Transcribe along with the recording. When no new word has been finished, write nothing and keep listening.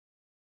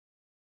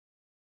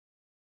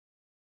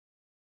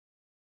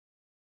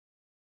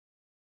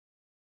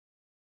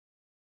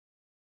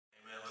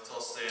Let's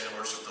all stand and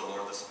worship the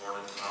Lord this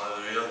morning.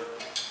 Hallelujah.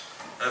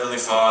 Heavenly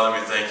Father,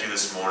 we thank you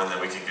this morning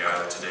that we can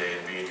gather today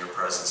and be in your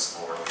presence,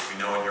 Lord. We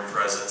know in your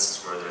presence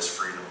is where there's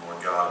freedom,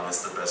 Lord God, and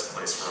it's the best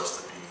place for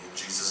us to be. In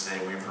Jesus'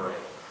 name we pray.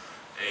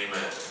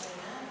 Amen.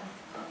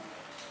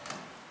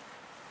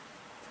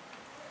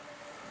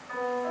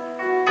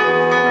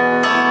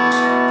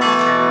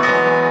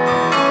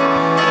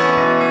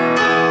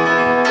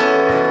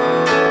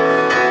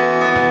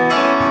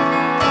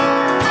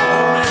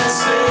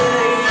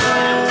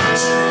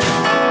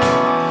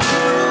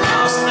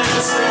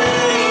 Say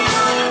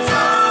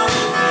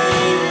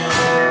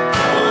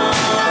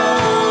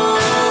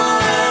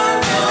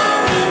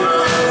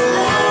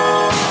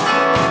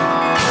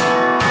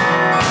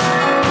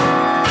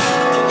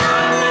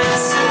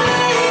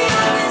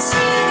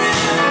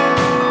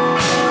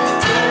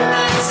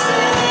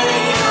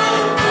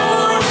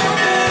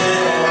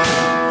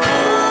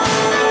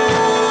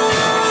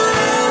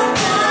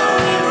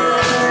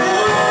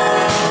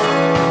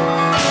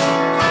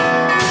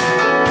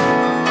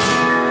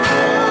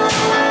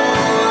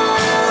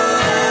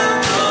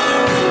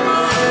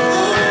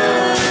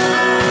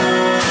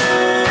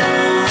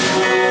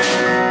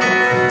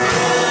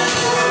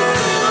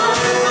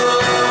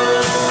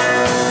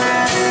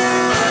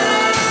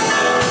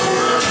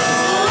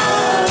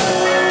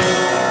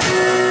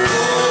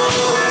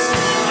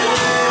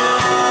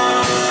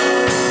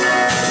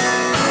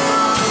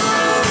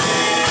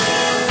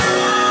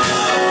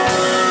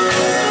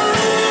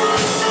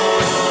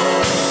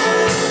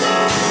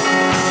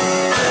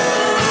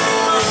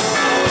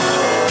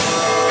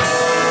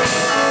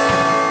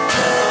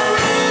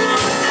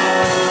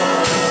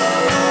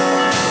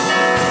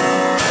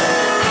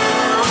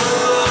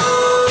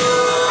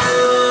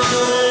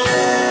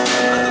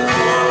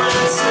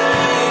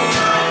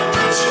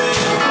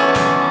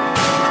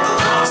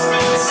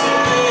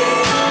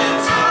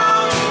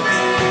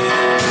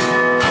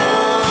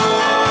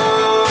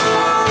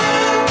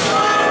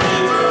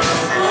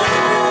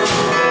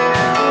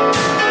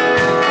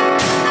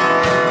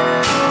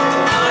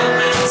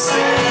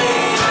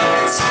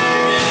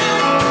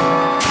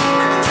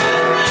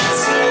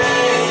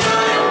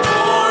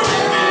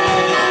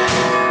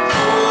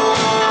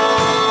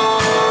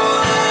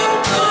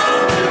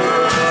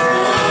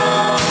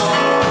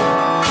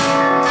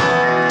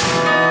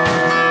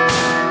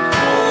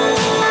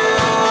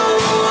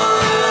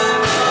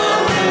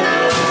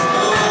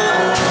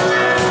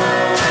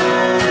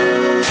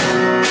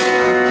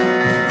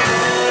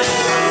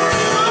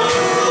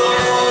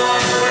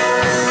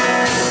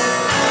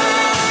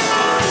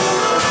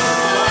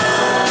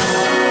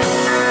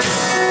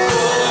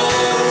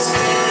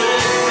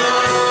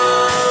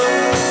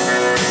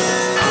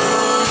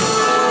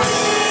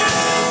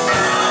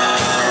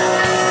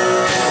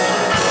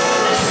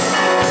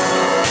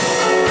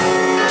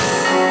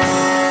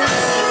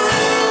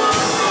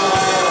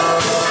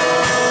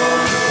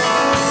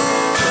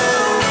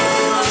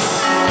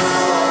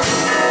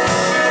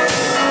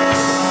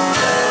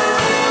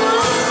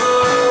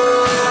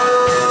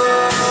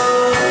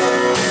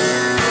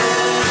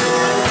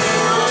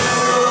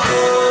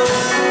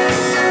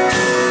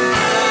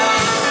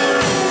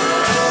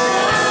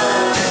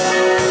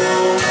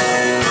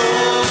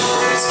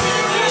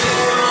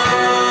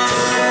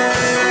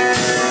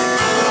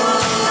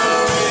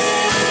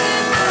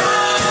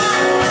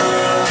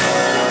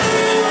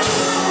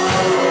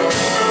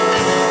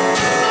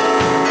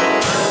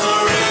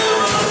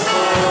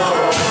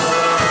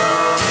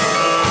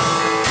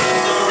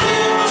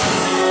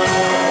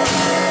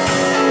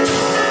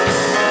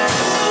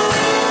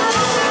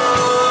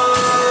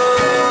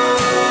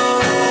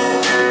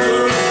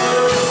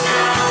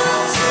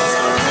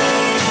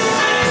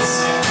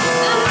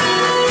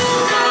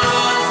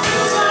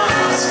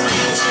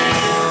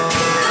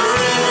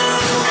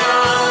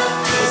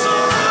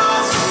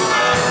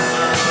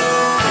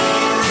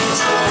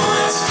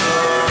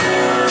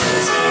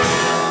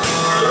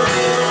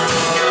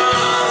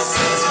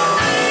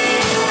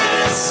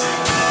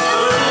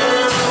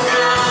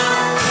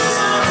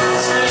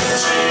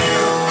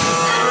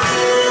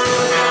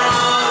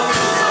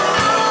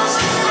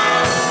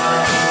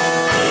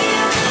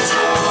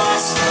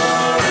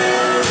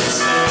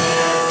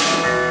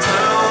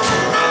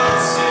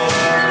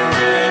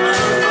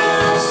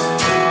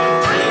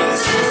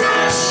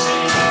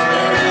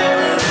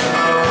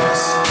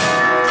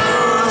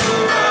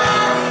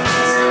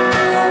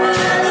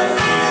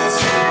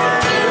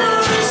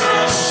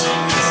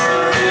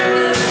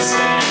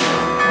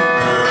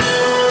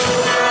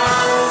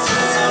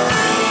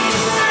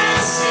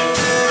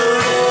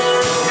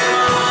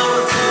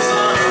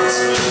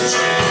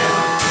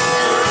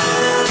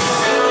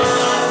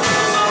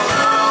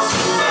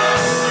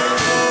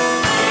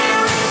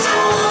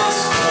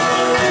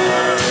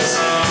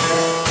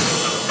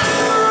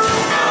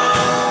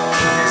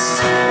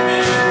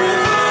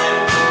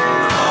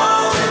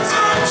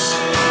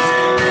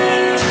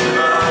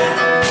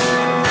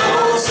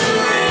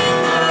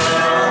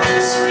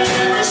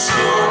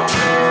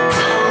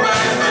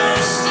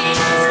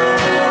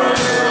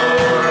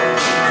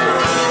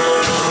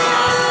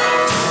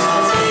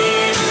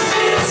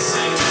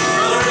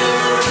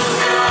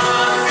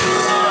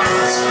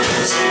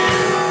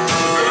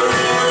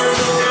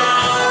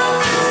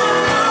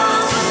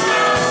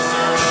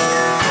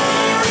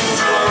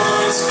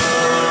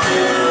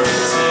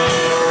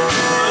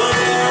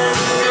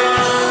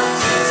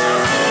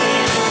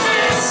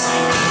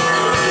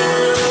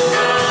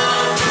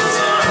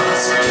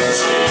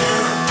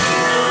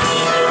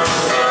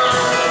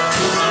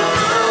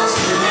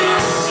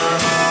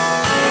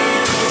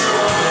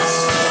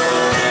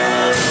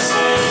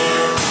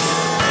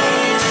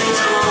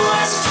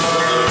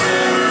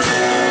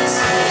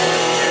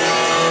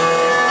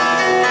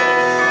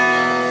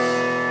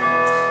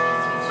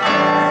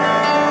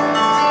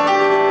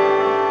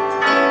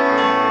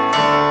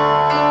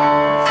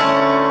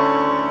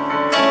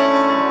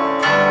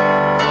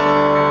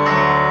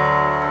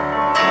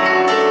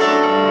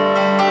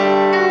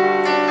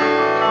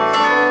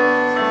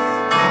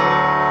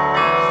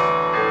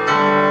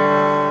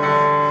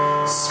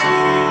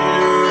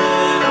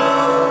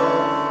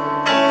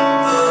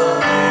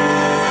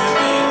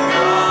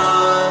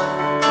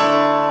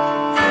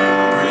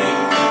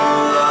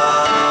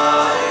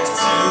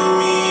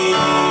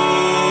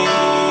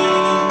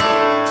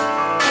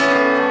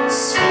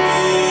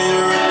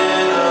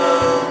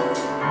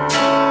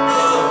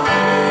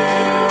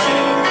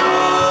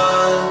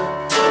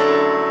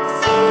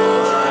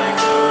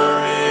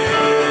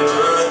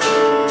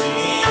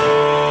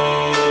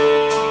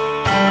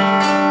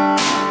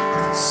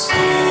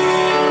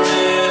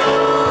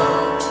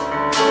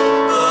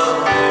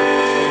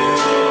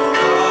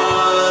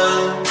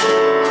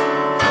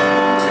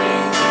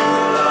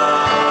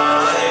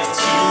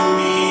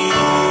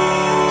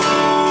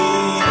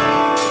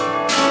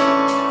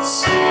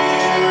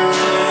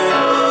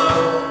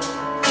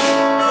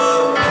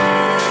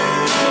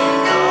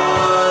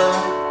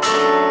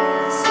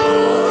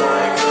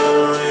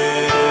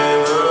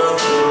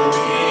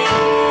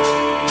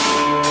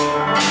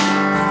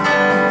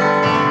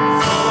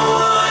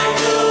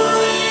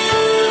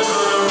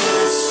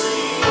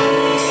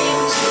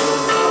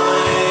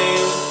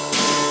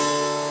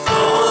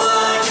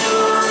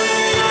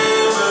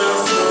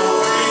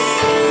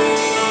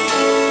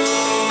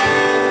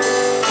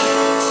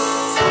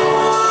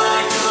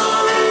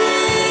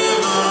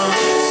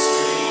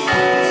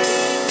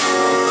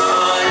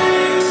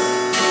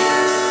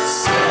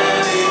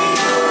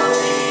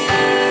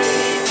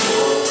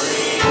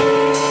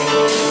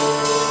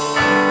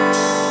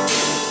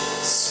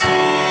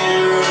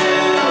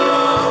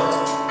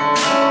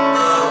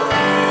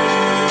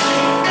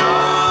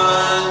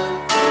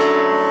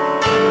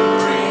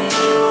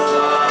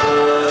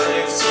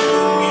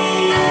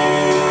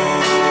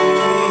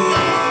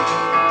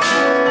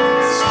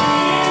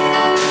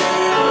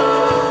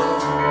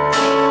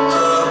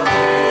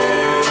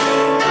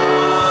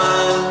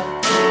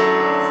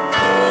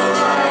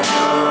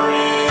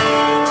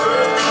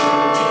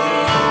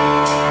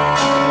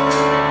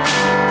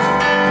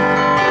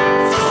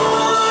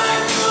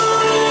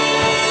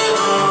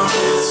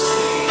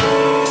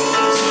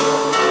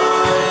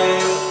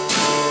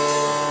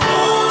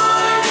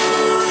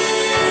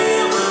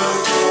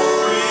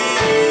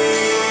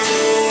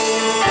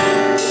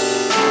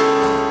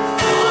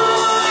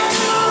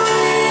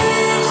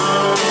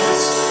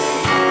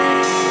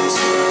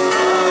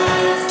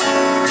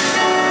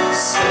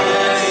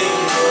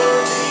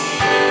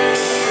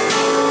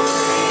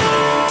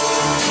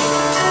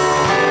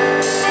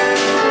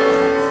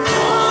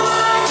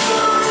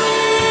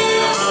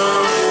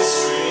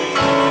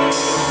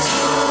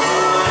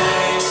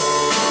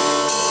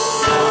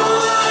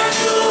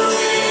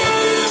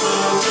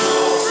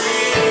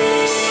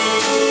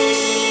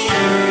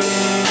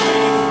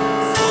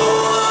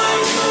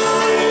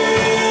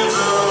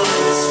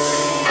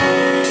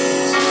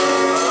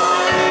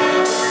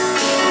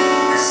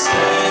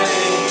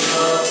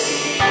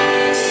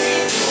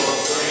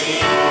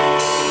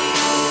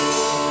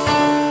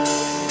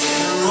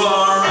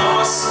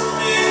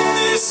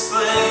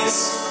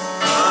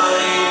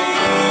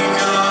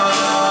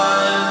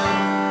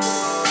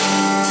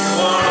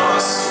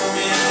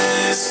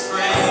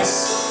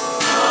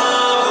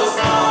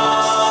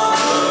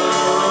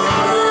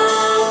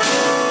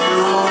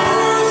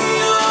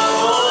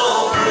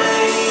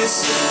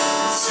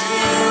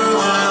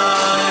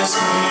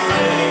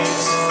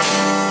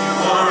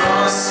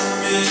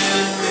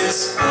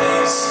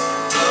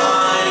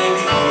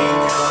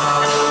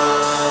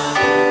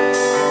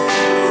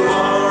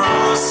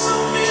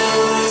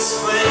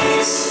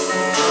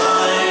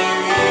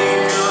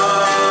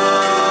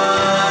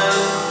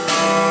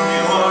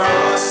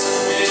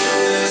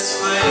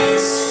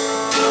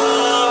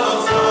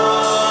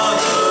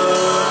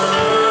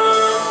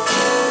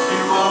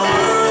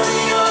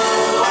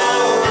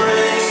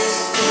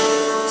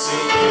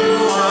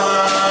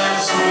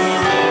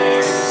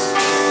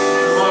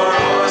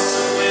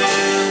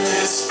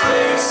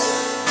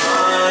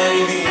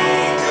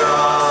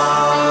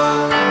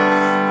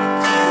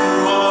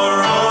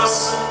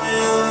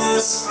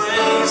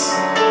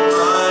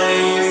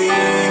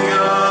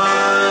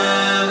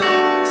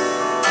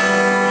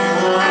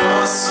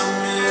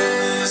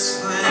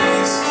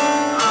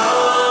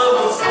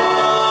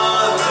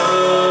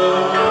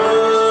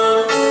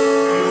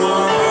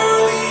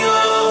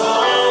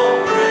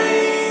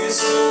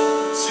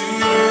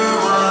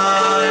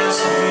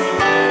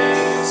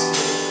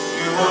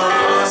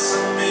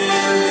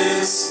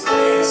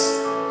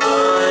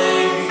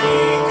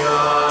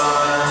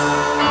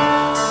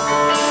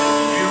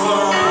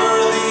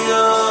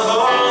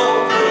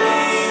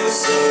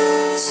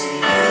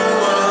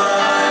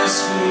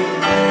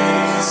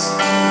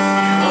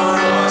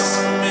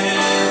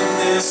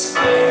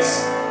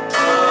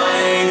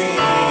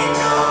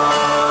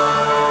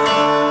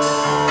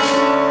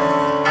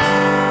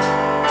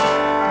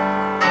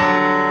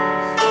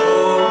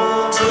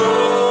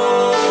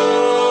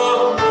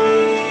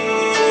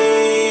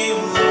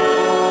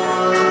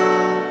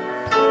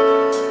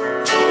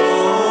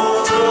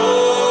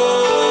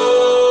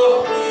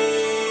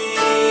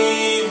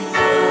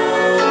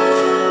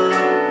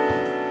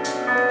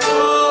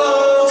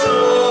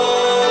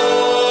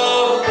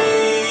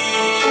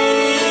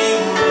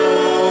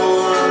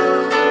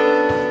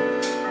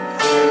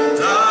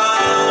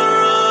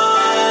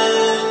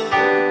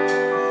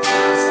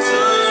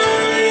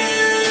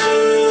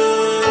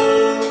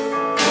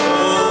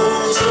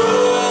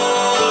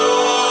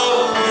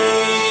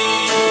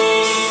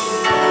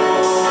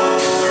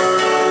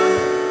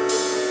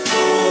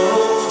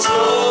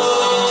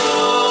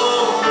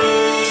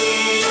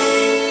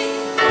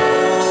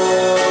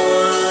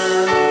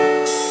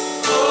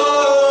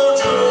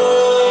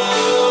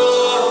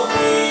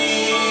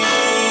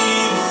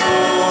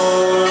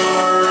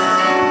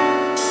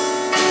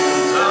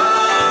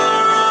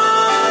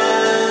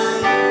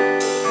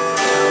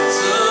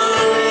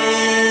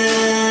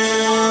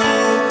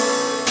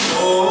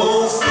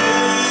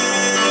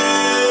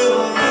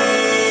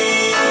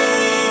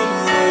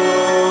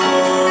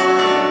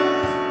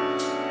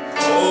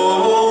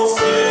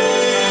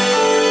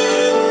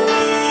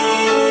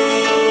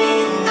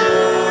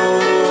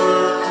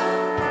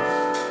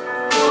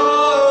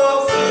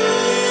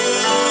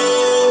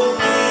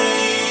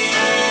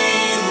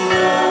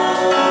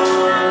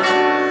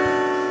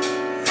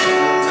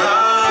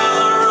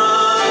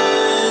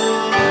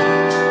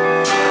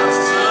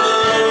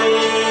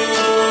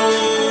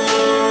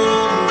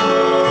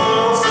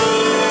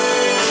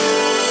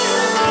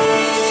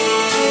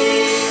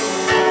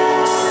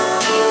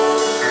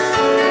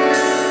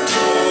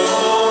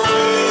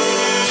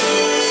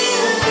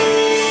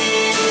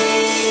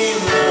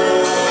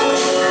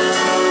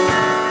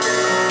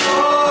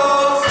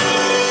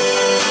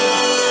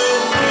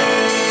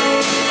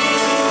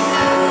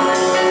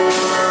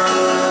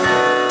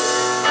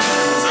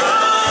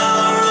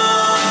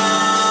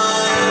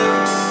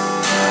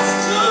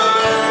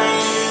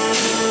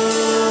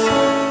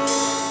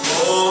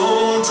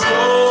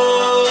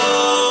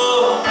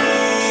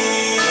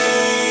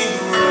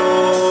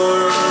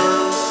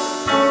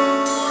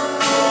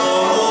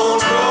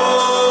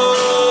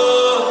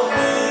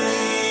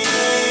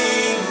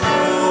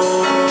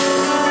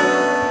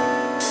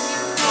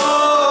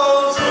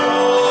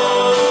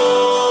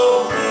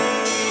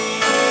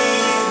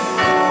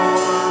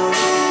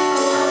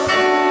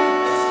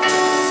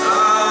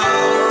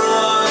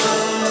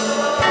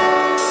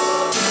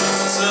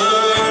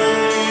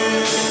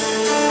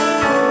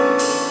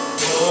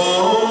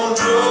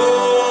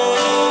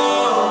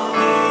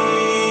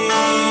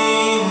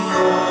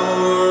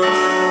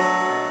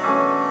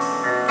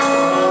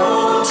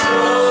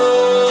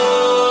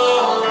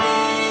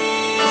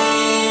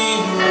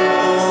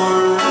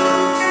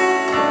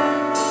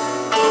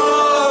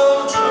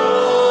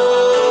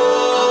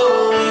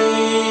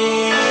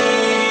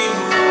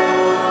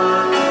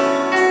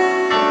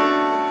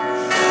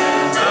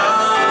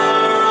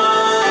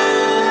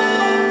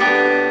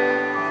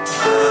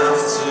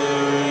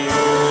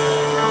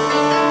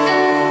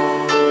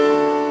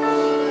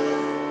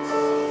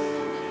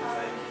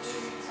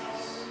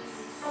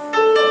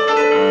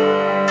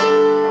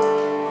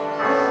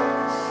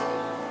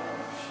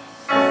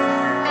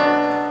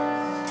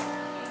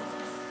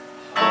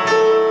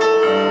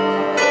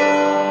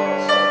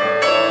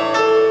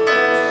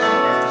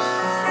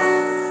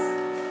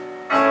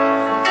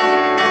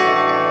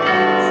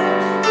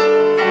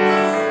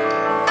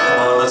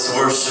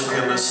worship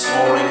Him this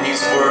morning.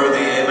 He's worthy,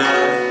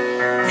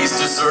 amen. He's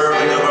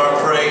deserving of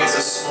our praise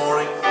this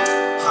morning.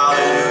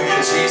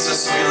 Hallelujah.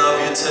 Jesus, we love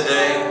you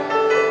today.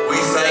 We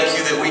thank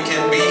you that we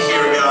can be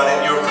here, God,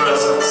 in your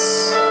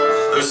presence.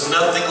 There's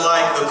nothing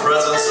like the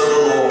presence of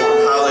the Lord.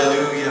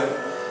 Hallelujah.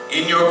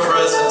 In your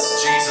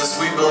presence, Jesus,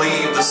 we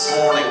believe this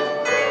morning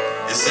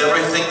is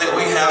everything that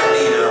we have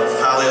need of.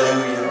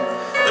 Hallelujah.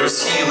 There's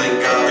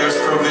healing, God.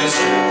 There's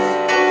provision.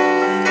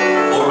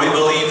 Lord, we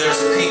believe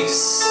there's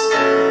peace.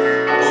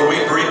 Lord,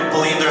 we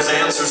believe there's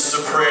answers to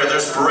prayer.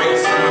 There's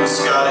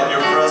breakthroughs, God, in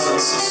your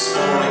presence this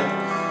morning.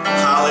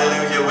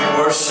 Hallelujah. We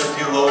worship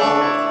you, Lord.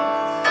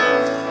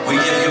 We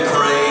give you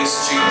praise,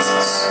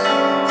 Jesus.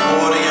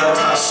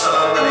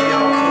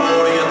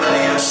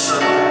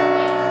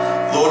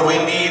 Lord, we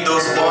need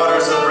those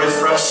waters of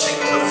refreshing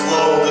to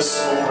flow this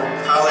morning.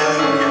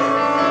 Hallelujah.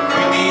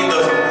 We need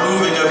the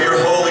moving of your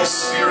Holy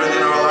Spirit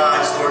in our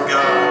lives, Lord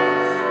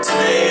God.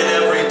 Today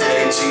and every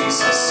day,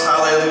 Jesus.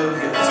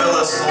 Hallelujah. Fill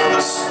us, Lord,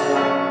 this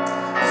morning.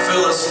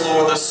 Fill us,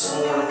 Lord, this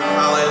morning.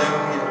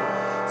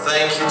 Hallelujah.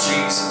 Thank you,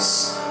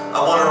 Jesus. I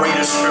want to read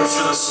a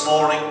scripture this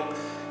morning.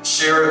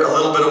 Share a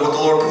little bit of what the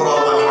Lord put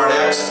on my heart.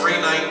 Acts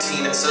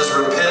 3:19. It says,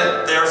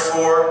 "Repent,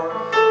 therefore,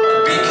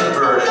 and be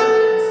converted,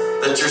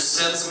 that your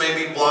sins may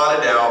be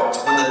blotted out,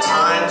 when the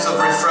times of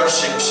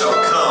refreshing shall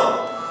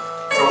come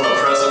from the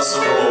presence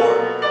of the Lord."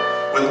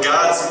 When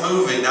God's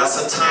moving, that's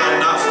a time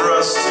not for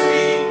us to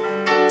be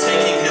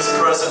taking His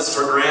presence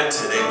for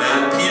granted.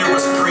 Amen. Peter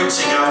was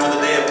preaching after the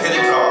day of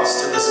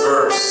Pentecost in this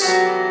verse.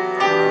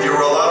 There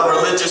were a lot of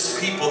religious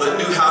people that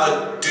knew how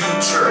to do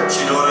church,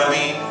 you know what I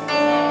mean?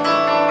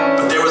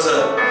 But there was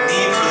a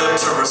need for them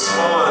to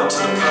respond to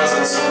the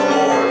presence of the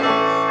Lord.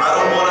 I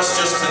don't want us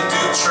just to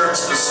do church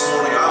this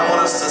morning. I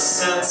want us to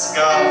sense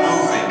God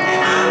moving.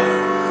 Amen.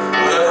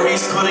 Whatever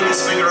He's putting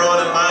His finger on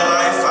in my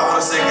life, I want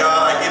to say,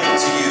 God, I give it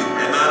to you.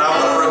 Amen. I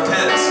want to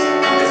repent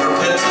if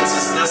repentance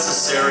is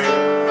necessary.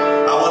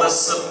 I want to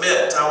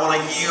submit. I want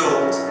to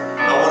yield.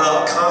 I want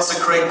to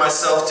consecrate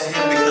myself to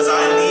Him because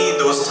I need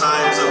those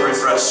times of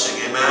refreshing.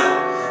 Amen.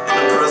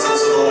 In the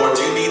presence of the Lord.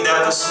 Do you need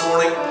that this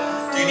morning?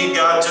 Do you need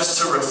God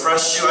just to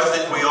refresh you? I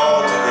think we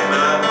all do.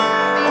 Amen.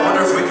 I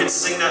wonder if we could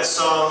sing that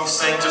song you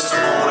sang just a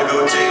moment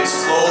ago, James.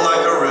 Flow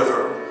like a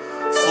river.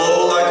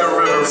 Flow like a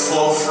river.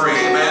 Flow free.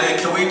 Amen. And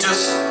can we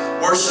just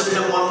worship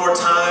Him one more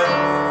time?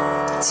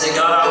 And say,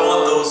 God, I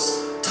want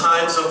those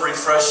times of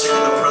refreshing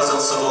in the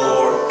presence of the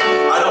Lord.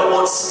 I don't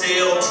want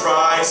stale,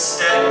 dry,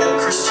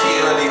 stagnant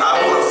Christianity. I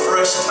want a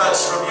fresh touch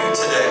from you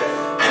today.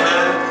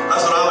 Amen.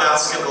 That's what I'm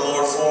asking the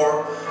Lord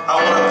for. I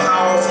want a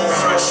powerful,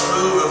 fresh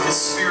move of His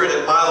Spirit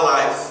in my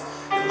life,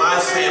 in my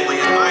family,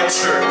 in my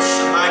church,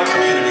 in my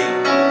community.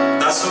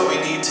 That's what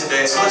we need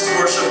today. So let's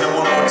worship Him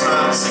one more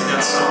time and sing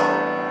that song.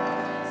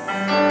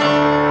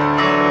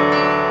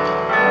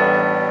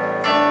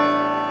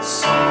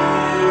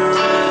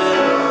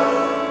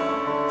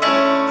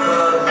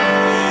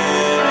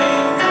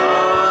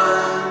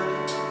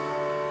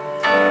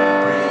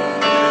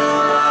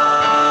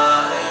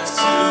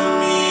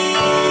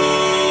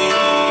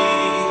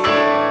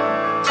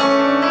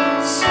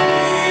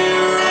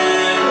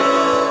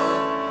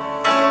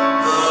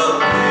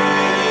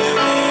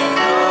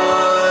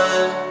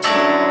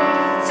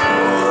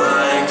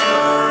 Like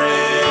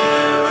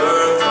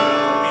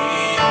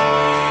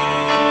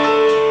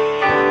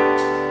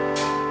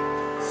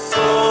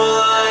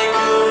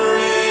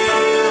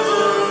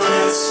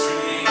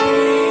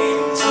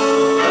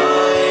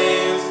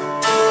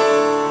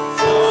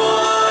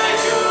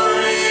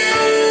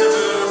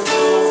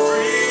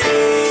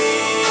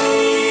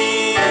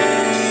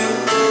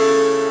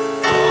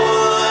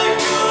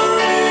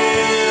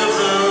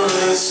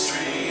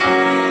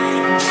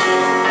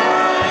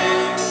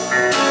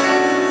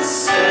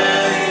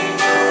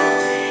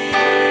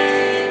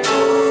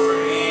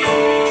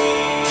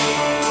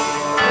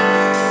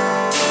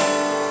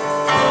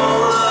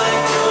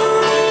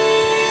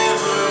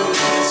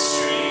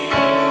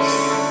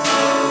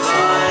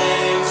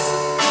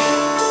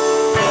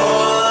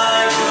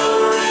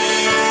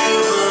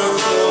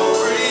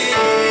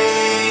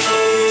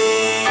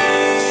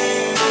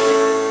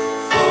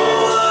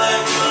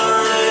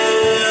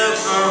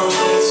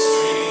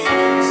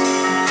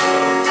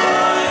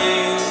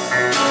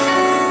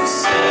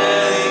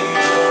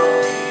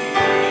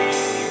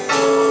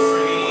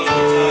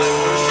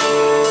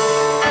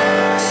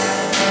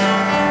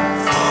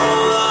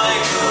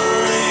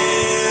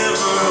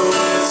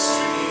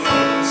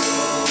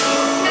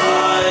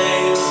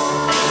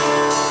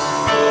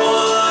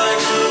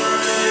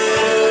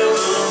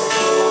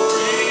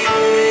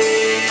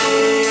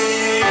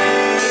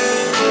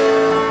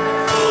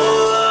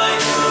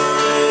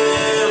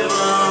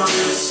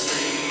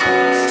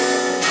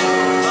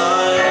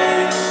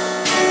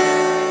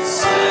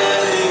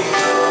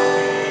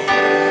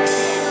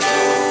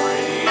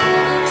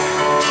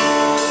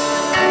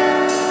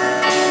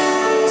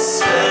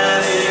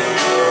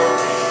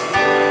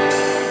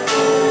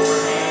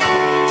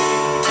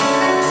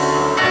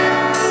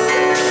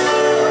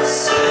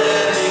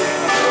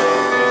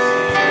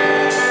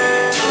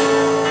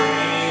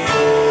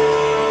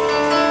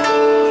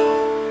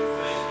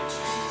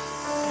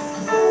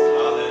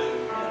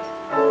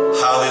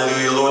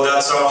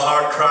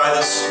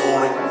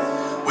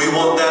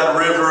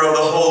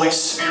Holy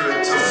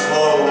Spirit to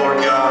flow, Lord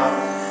God,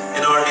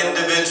 in our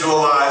individual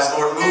lives,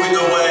 Lord, moving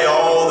away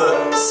all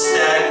the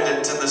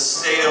stagnant and the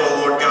stale,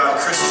 Lord God,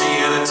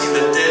 Christianity,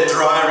 the dead,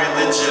 dry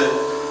religion,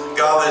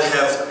 God, that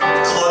have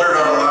cluttered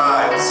our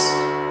lives.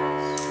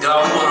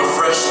 God, we want a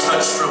fresh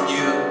touch from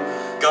you.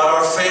 God,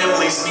 our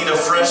families need a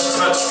fresh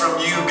touch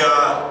from you,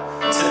 God.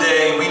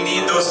 Today, we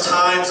need those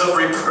times of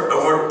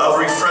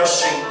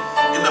refreshing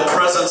in the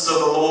presence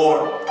of the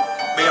Lord.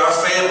 May our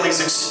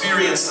families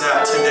experience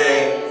that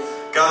today.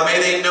 God,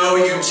 may they know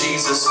you,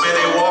 Jesus. May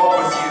they walk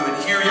with you and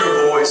hear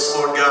your voice,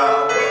 Lord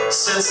God.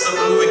 Sense the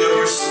moving of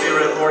your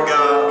Spirit, Lord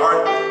God.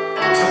 Our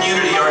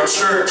community, our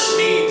church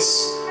needs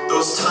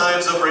those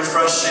times of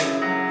refreshing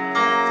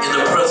in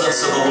the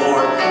presence of the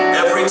Lord.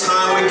 Every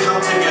time we come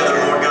together,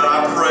 Lord God,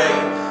 I pray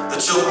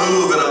that you'll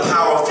move in a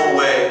powerful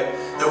way.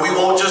 That we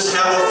won't just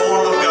have a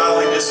form of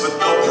godliness with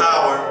no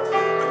power,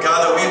 but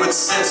God, that we would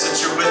sense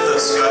that you're with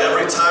us, God,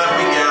 every time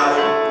we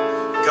gather.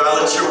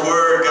 God, let your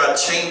word, God,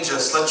 change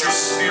us. Let your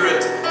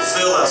Spirit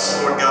fill us,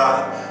 Lord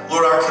God.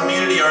 Lord, our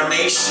community, our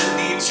nation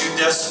needs you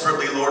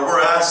desperately, Lord.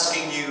 We're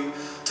asking you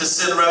to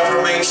send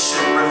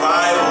reformation,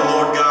 revival,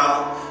 Lord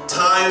God.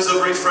 Times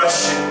of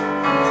refreshing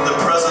in the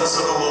presence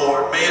of the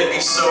Lord. May it be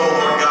so,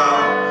 Lord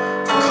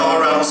God, from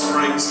Colorado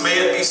Springs.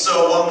 May it be so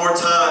one more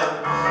time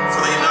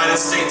for the United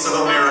States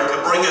of America.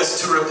 Bring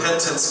us to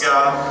repentance,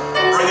 God.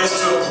 Bring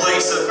us to a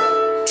place of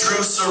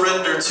true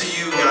surrender to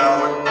you,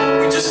 God.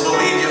 Lord, we just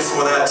believe you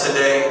for that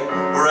today.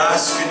 We're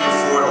asking you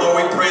for it. Lord,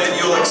 we pray that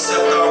you'll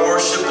accept our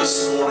worship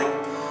this morning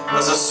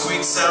as a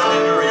sweet sound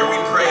in your ear. We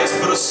pray it's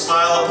put a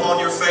smile upon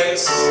your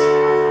face.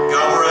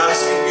 God, we're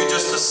asking you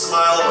just to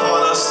smile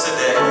upon us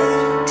today.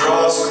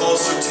 Draw us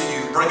closer to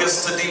you. Bring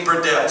us to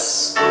deeper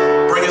depths.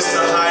 Bring us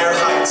to higher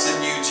heights in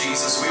you,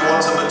 Jesus. We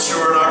want to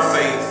mature in our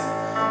faith,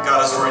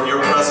 God, as we're in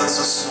your presence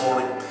this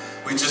morning.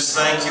 We just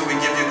thank you. We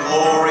give you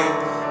glory.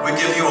 We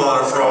give you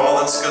honor for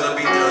all that's going to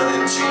be done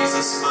in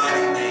Jesus'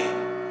 mighty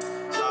name.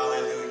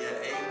 Hallelujah.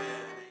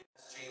 Amen.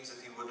 James,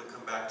 if he would to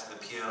come back to the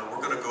piano.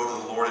 We're going to go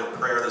to the Lord in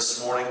prayer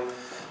this morning.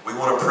 We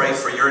want to pray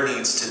for your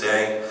needs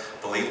today.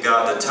 Believe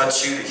God to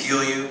touch you, to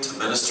heal you, to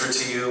minister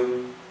to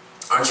you.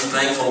 Aren't you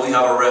thankful we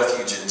have a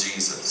refuge in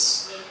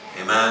Jesus?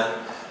 Amen.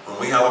 When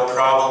we have a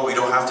problem, we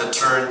don't have to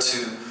turn to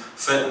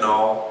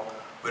fentanyl.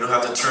 We don't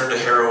have to turn to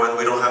heroin.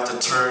 We don't have to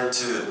turn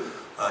to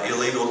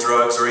illegal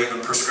drugs or even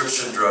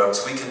prescription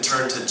drugs. We can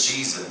turn to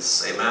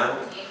Jesus. Amen?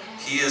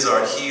 He is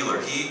our healer.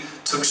 He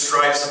took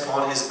stripes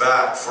upon his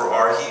back for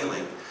our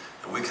healing.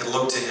 And we can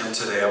look to him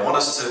today. I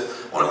want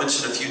to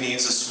mention a few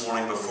needs this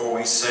morning before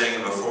we sing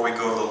and before we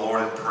go to the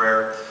Lord in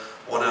prayer.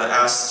 I want to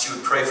ask that you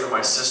would pray for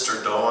my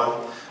sister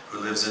Dawn, who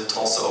lives in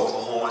Tulsa,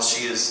 Oklahoma.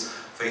 She is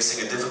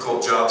facing a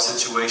difficult job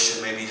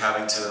situation, maybe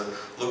having to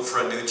look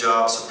for a new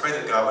job. So pray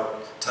that God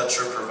would touch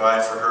her,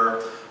 provide for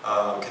her.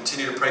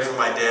 Continue to pray for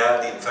my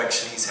dad, the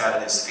infection he's had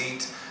in his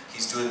feet.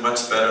 He's doing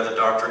much better. The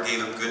doctor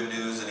gave him good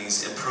news and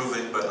he's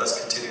improving, but let's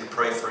continue to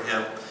pray for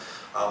him.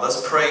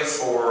 Let's pray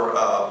for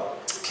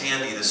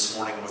Candy this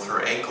morning with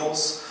her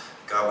ankles.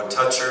 God would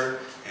touch her,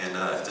 and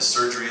if the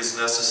surgery is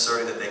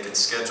necessary, that they can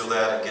schedule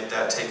that and get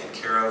that taken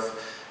care of.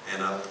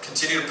 And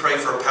continue to pray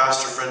for a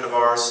pastor friend of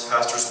ours,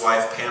 pastor's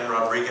wife, Pam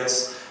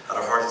Rodriguez, had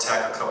a heart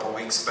attack a couple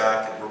weeks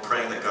back, and we're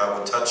praying that God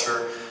would touch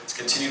her. Let's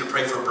continue to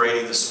pray for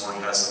Brady this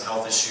morning. He has some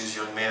health issues,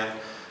 young man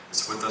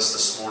is with us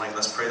this morning.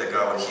 Let's pray that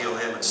God would heal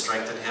him and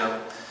strengthen him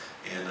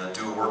and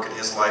do a work in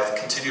his life.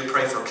 Continue to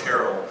pray for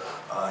Carol,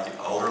 an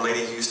older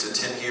lady who used to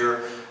attend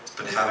here, has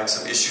been having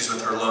some issues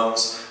with her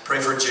lungs. Pray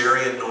for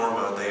Jerry and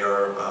Norma. They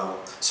are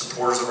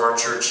supporters of our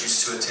church,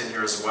 used to attend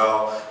here as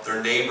well.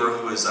 Their neighbor,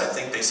 who is, I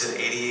think they said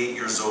 88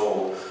 years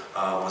old,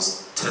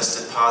 was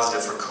tested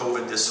positive for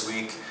COVID this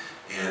week.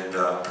 And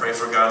pray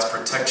for God's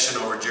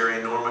protection over Jerry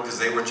and Norma, because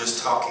they were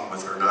just talking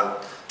with her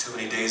not too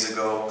many days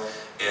ago.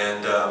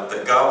 And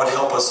that God would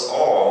help us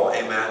all,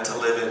 amen, to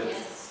live in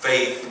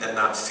faith and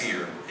not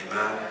fear,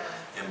 amen.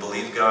 And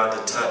believe God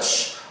to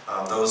touch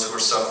those who are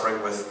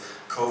suffering with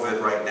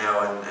COVID right now,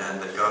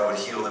 and that God would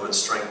heal them and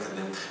strengthen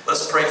them.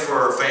 Let's pray for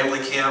our family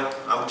camp.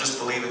 I'm just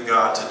believing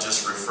God to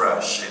just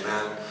refresh,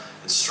 amen,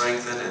 and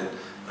strengthen and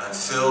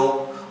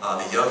fill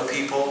the young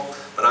people.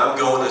 But I'm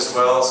going as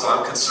well, so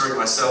I'm considering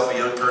myself a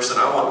young person.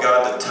 I want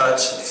God to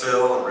touch and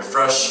fill and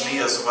refresh me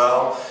as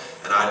well.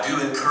 And I do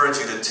encourage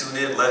you to tune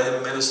in. Let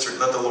Him minister,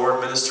 let the Lord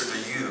minister to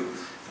you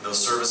in those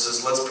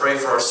services. Let's pray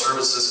for our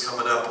services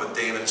coming up with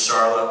Dave and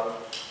Charlotte.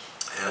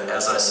 And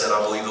as I said,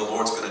 I believe the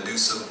Lord's going to do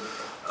some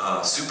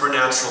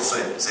supernatural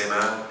things,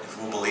 amen, if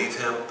we'll believe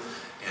Him.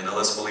 And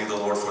let's believe the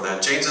Lord for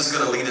that. James is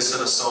going to lead us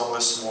in a song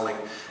this morning,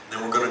 and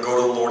then we're going to go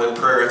to the Lord in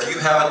prayer. If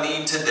you have a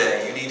need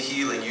today, you need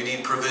healing, you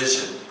need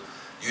provision,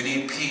 you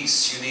need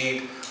peace, you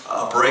need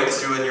a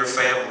breakthrough in your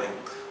family,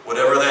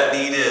 whatever that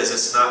need is,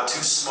 it's not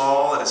too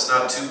small and it's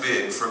not too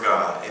big for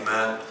God,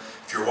 amen.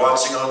 If you're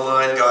watching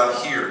online,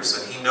 God hears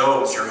and He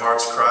knows your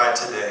heart's cry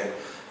today,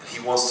 and He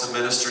wants to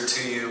minister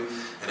to you.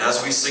 And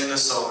as we sing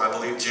this song, I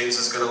believe James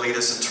is going to lead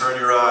us and turn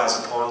your eyes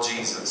upon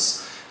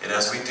Jesus. And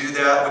as we do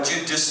that, would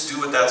you just do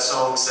what that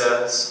song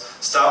says?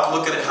 Stop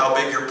looking at how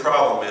big your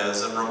problem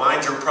is and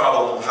remind your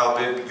problem of how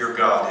big your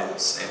God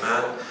is.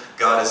 Amen?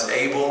 God is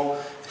able,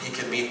 and He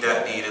can meet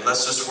that need. And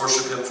let's just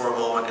worship Him for a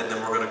moment, and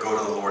then we're going to go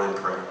to the Lord in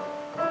prayer.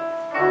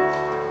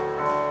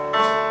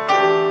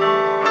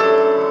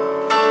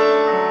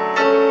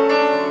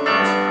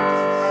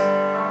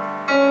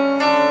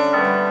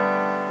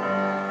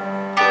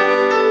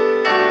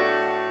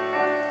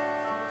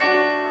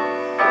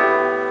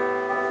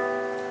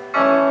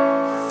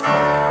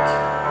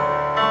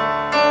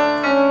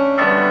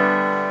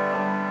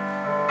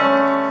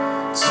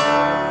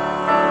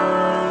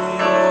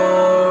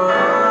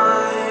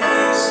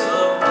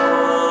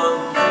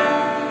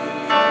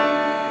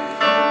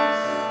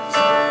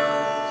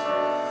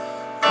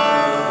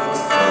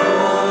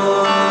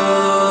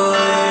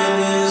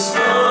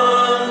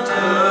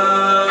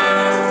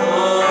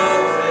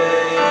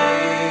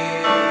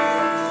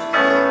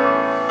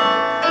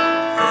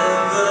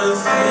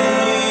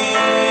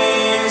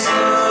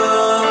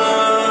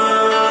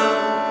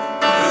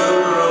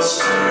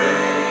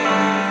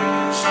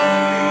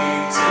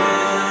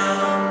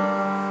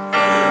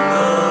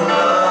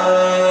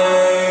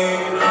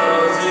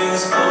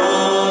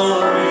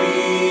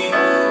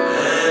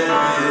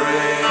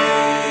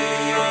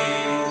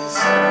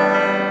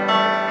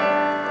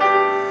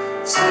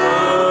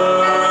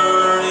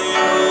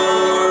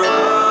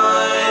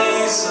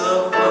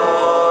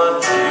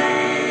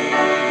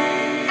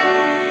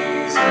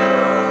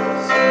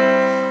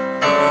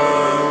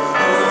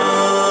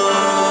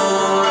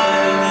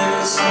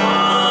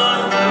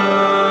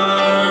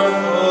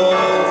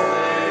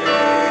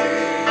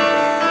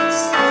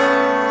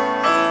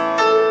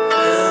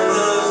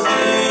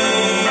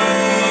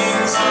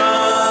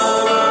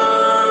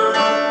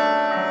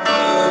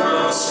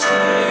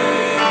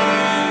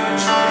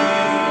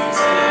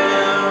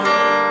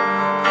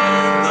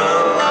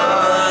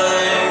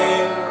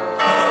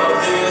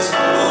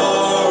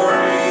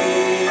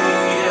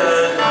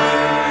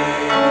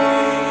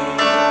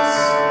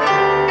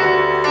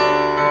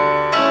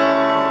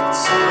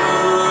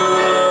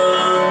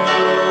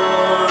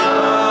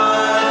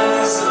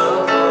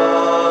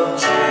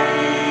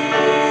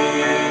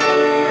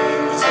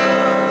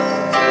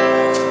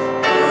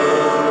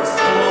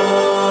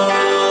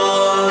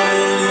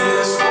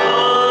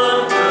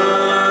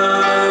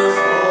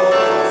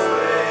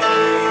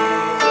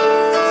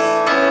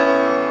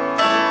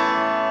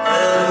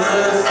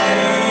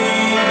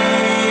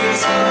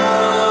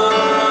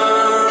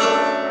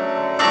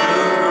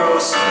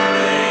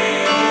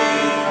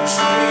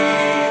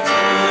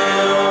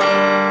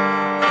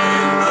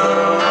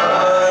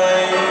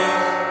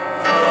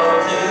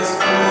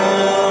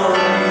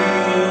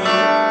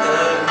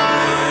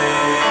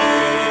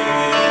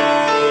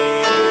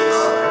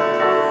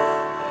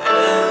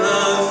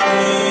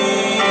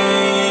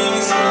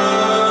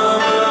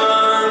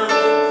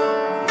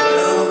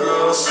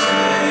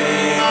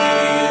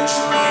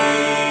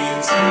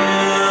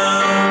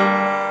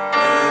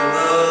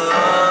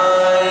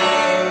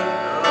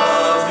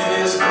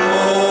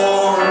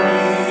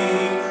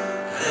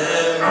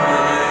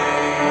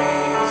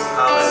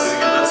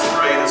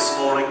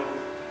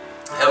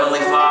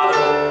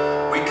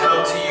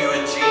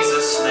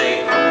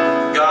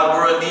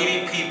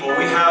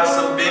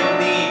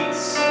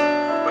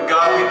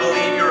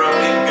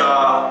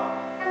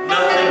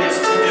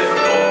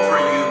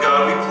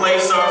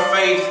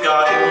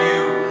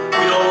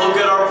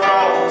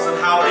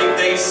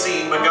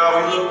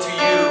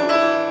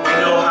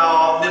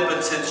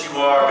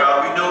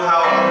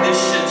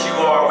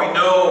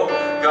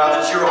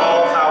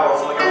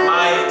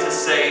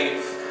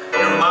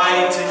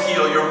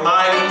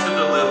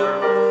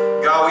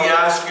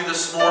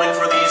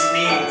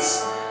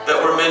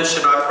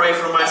 I pray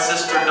for my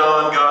sister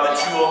Dawn, God, that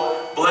you will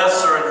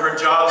bless her in her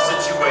job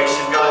situation.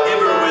 God,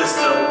 give her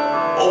wisdom.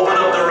 Open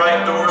up the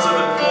right doors of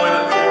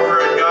employment for her.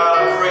 And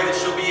God, I pray that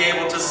she'll be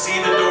able to see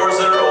the doors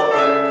that are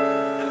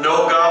open and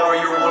know, God, where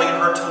you're wanting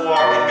her to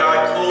walk. And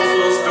God, close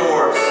those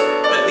doors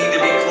that need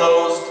to be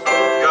closed.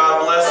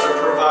 God, bless her,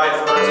 provide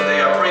for her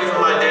today. I pray for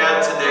my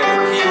dad today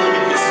for healing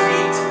in his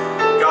feet.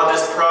 God,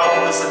 this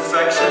problem, this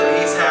infection that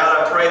he's had,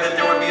 I pray that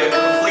there would be a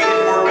completed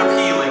work of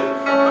healing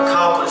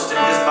accomplished in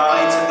his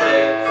body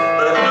today.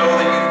 Let him know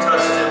that you've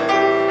touched him.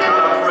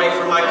 God, I pray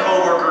for my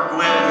co-worker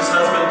Gwen, whose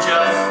husband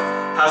Jeff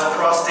has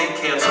prostate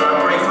cancer. I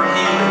pray for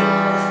healing.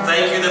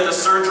 Thank you that the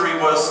surgery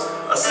was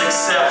a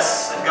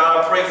success. And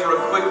God, I pray for a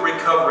quick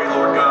recovery,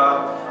 Lord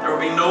God. There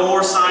will be no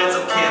more signs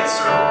of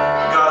cancer.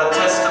 God, a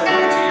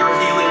testimony to your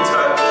healing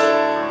touch.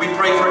 We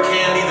pray for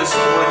Candy this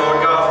morning,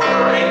 Lord God, for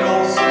her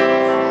ankles.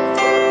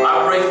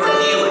 I pray for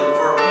healing,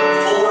 for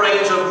full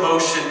range of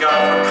motion, God,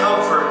 for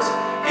comfort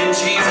in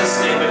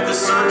Jesus' name. If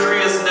this surgery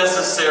is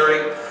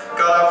necessary,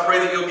 God, I pray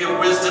that you'll give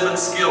wisdom and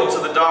skill to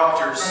the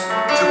doctors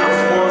to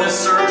perform this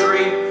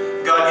surgery.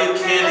 God, give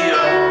Candy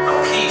a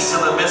peace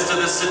in the midst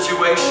of this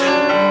situation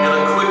and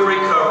a quick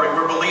recovery.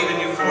 We're believing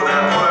you for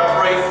that. Lord, I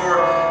pray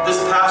for this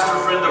pastor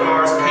friend of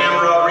ours,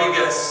 Pam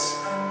Rodriguez,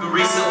 who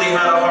recently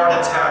had a heart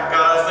attack.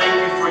 God, I thank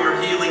you for your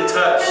healing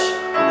touch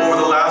over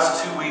the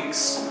last 2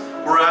 weeks.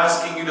 We're asking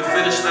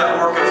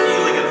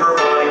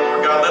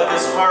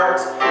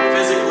heart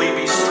physically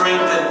be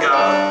strengthened,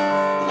 God.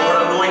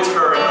 Lord, anoint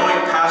her,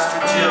 anoint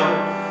Pastor Jim,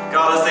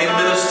 God, as they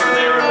minister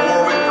there in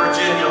Warwick,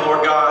 Virginia,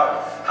 Lord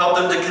God. Help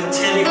them to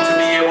continue to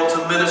be able to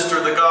minister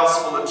the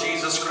gospel of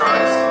Jesus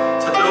Christ,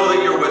 to know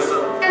that you're with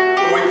them.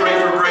 Lord, we pray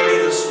for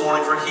Brady this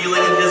morning, for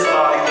healing in his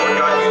body, Lord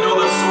God. You know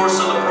the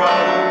source of the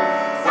problem,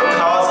 what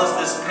causes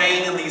this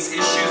pain and these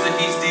issues that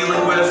he's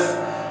dealing with.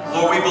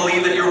 Lord, we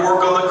believe that your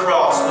work on the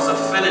cross was a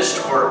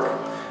finished work.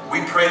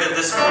 We pray that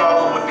this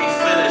problem would be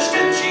finished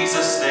in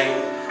Jesus' name,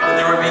 that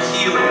there would be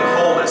healing and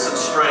wholeness and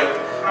strength.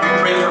 We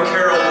pray for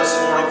Carol this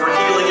morning, for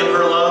healing in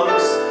her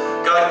lungs.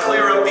 God,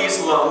 clear up these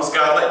lungs.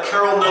 God, let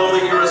Carol know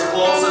that you're as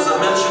close as a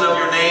mention of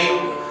your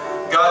name.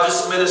 God,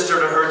 just minister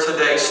to her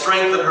today.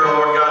 Strengthen her,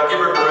 Lord God.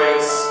 Give her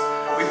grace.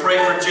 We pray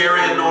for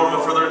Jerry and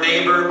Norma, for their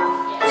neighbor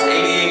who's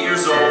 88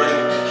 years old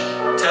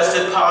and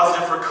tested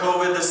positive for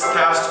COVID this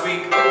past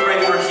week. We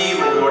pray for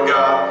healing, Lord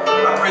God.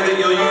 I pray that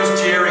you'll use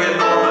Jerry and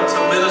Norma to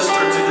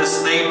minister to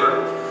this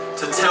neighbor,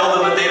 to tell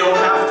them that they don't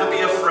have to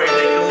be afraid.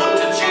 They can look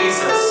to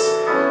Jesus.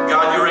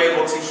 God, you're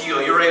able to heal.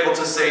 You're able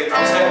to save.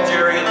 Protect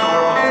Jerry and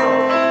Norma from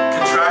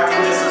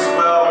contracting this as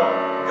well.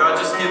 God,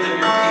 just give them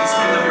your peace.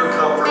 Give them your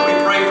comfort. We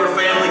pray for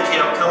family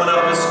camp coming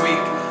up this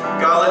week.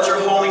 God, let your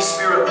Holy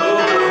Spirit move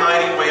in a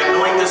mighty way.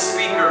 Anoint the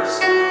speakers,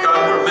 God,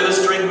 who are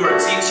ministering, who are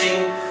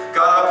teaching.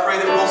 God, I pray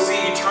that we'll see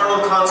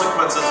eternal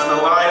consequences in the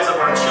lives of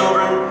our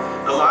children,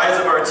 the lives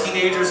of our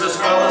teenagers, as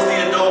well as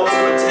the adults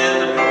who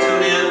attend and who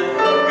tune in.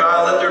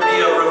 God, let there be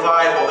a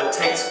revival that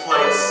takes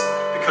place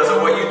because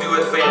of what you do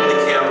at family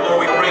camp.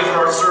 Lord, we pray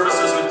for our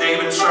services with Dave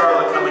and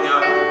Charlotte coming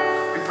up.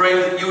 We pray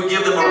that you would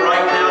give them a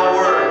right now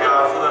word,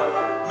 God, for the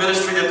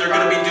ministry that they're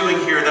going to be doing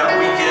here that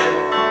weekend.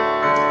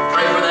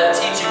 Pray for that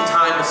teaching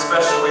time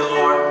especially,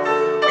 Lord.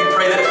 We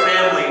pray that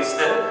families,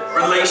 that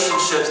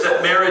relationships,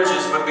 that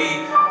marriages would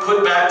be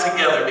put back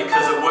together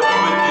because of what you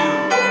would do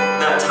in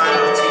that time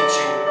of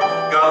teaching.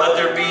 God, let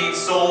there be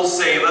souls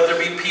saved. Let there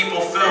be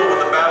people filled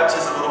with the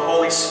baptism of the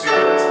Holy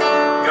Spirit.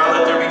 God,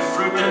 let there be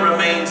fruit that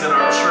remains in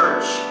our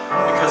church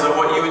because of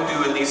what you would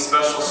do in these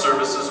special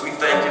services. We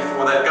thank you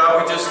for that. God,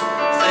 we just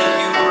thank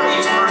you for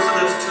each person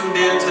that's tuned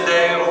in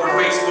today over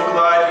Facebook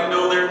Live. You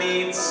know their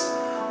needs.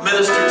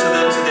 Minister to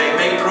them today.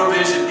 Make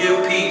provision. Give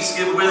peace.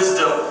 Give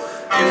wisdom.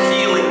 Give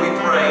healing, we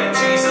pray, in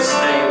Jesus'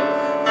 name.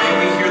 May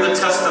we hear the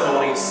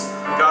testimonies,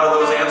 God, of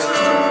those answers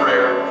to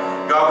prayer.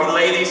 God, we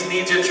lay these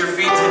needs at your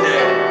feet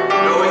today,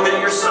 knowing that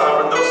you're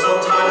sovereign. Though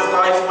sometimes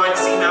life might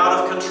seem out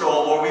of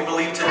control, Lord, we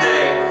believe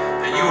today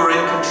that you are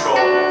in control.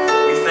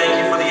 We thank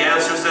you for the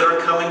answers that are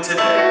coming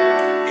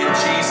today. In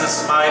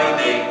Jesus' mighty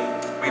name,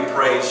 we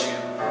praise you.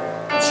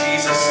 In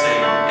Jesus'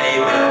 name,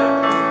 amen.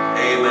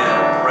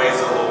 Amen. Praise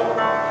the Lord.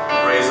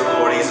 Praise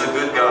the Lord. He's a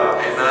good God.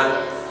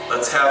 Amen.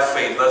 Let's have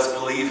faith. Let's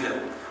believe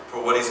him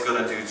for what he's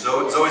going to do.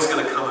 Zoe's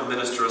going to come and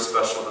minister a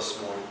special this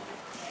morning.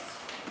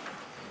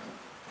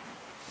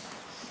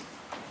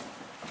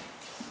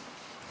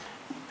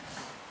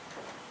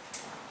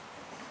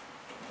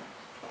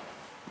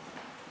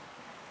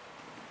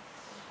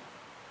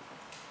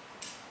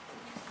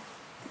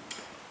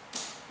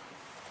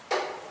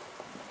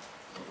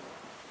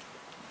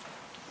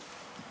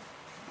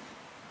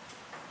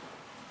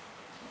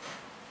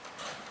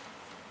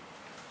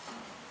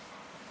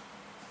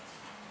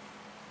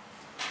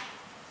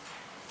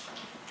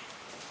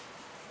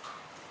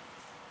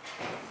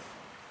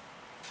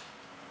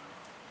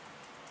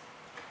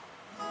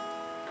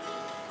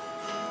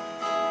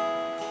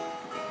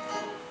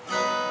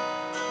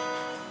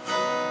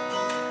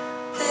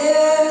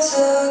 There's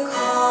a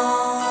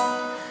calm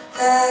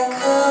that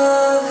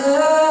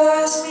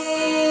covers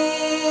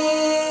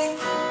me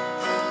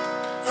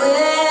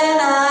when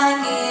I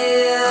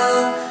kneel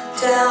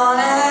down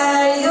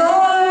at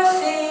your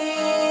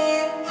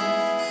feet.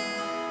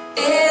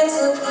 It's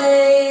a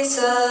place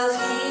of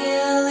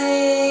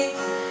healing.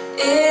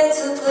 It's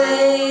a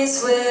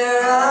place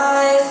where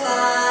I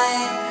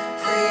find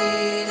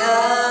freedom.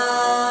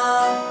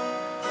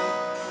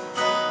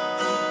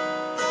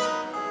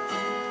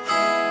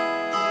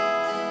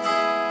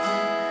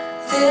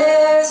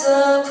 There's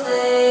a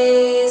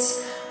place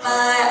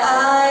my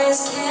eyes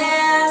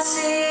can't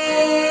see,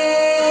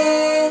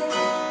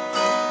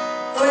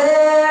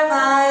 where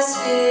my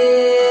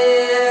spirit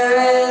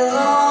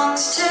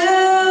longs to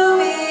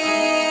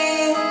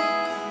be.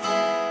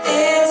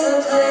 It's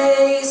a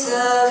place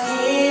of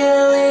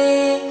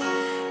healing.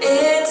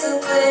 It's a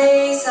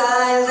place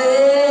I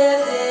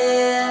live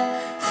in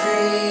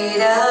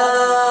freedom.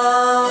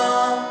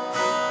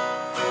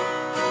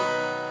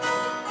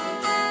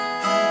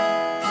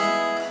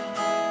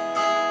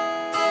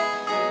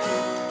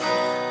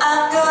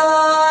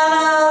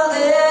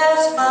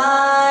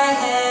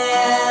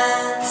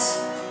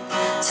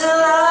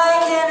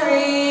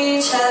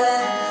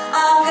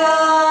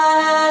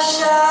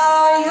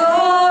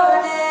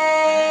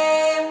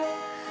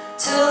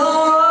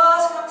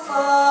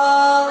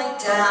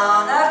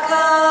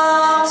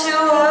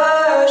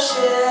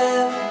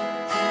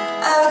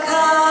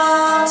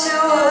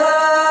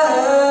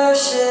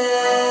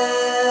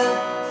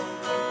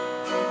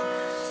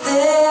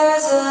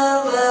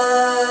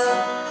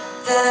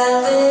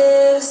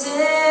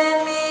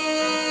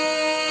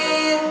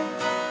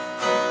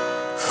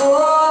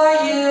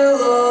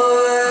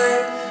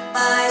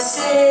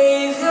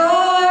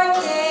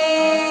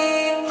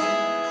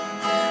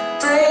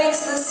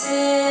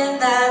 sin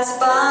that's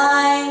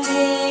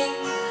binding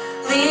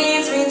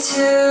leads me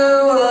to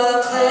a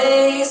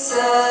place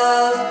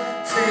of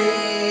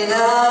freedom.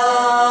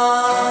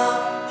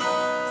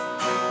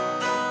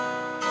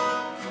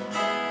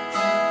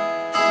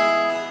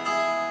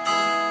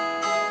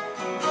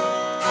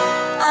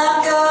 I'm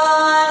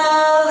gonna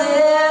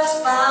lift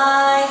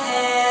my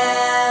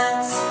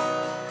hands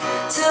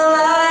till I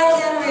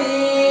can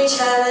reach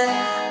heaven.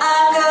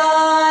 I'm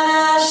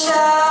gonna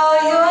shout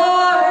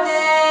your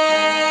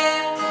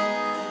name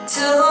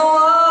till the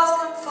walls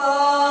come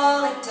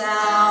falling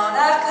down.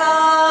 I've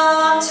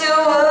come to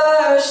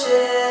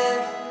worship.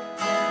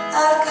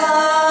 I've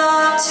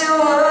come to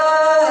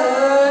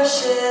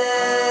worship.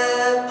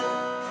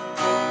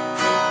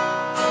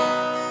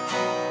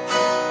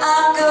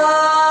 I'm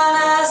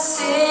gonna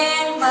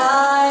sing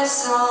my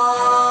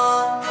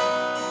song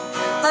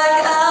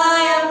like I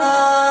am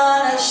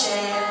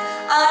unashamed.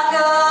 I'm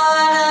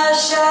gonna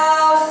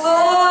shout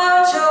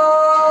for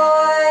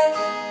joy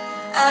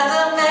at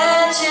the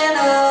mention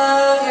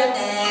of your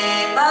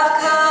name. I've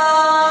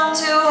come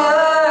to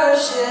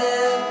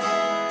worship.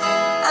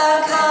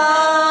 I've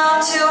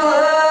come to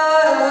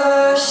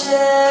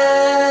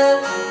worship.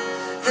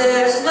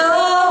 There's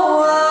no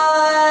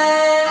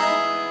one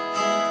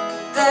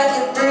that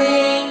can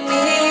bring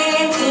me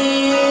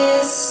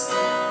peace,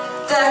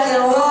 that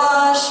can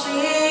wash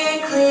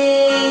me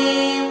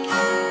clean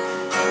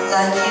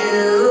like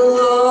you,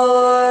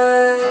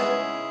 Lord.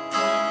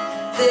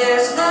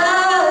 There's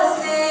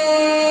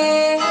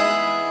nothing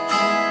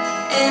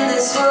in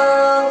this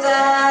world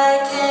that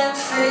can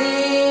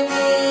free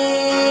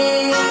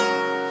me.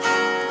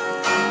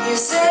 You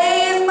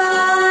save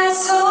my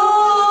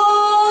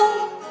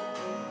soul.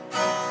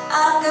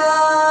 I'm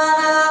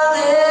gonna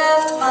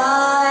lift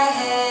my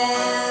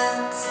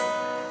hands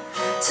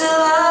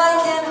till I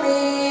can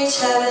reach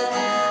heaven.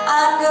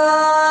 I'm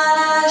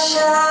gonna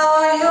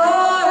shout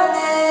your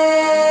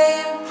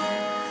name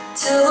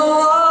till the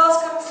walls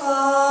come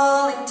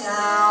falling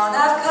down.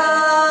 I've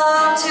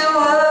come to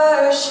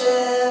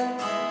worship.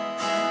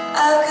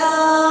 I've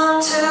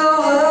come to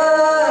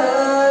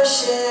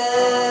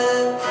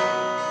worship.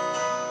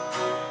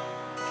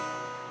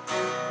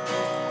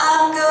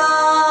 I'm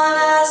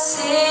gonna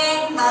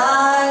sing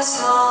my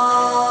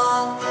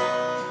song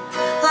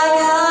like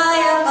I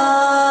am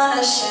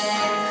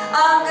unashamed.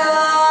 I'm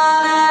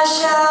gonna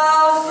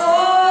shout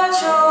for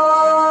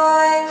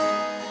joy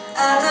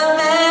at the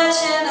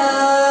mention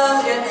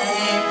of your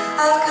name.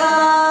 I've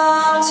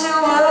come to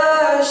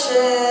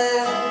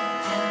worship.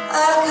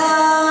 I've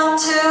come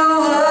to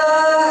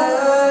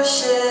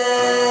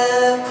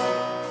worship.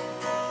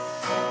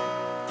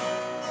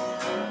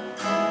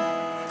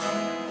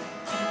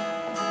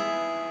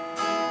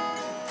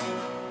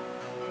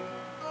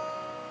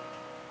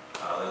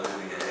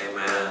 Hallelujah.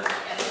 Amen.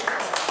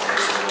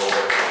 Praise the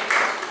Lord.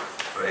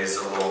 Praise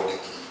the Lord.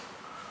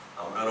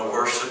 I'm going to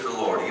worship the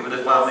Lord. Even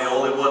if I'm the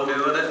only one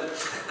doing it,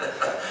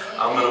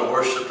 I'm going to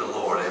worship the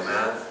Lord.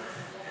 Amen.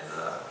 And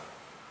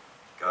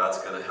God's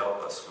going to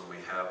help us when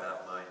we have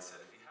that mindset.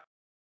 If you have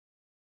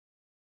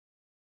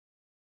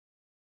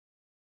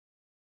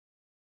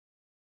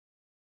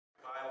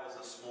Bibles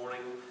this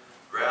morning,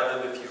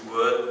 grab them if you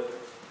would.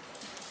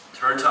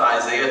 Turn to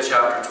Isaiah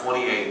chapter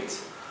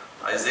 28.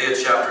 Isaiah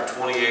chapter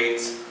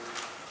 28.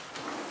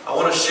 I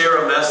want to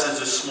share a message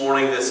this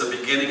morning that's the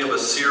beginning of a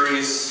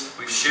series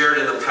we've shared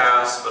in the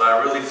past, but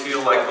I really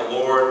feel like the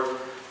Lord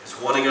is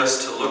wanting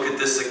us to look at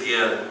this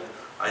again.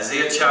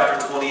 Isaiah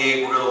chapter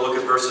 28, we're going to look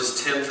at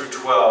verses 10 through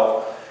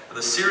 12. And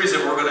the series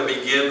that we're going to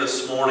begin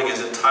this morning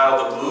is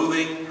entitled The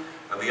Moving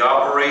and the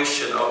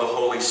Operation of the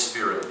Holy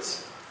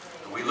Spirit.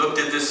 And we looked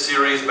at this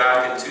series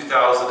back in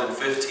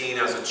 2015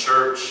 as a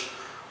church,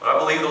 but I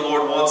believe the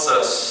Lord wants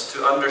us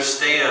to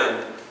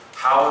understand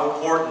how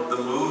important the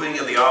moving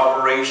and the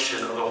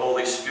operation of the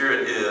Holy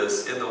Spirit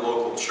is in the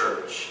local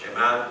church.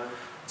 Amen?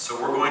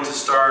 So we're going to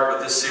start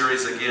with this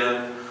series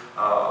again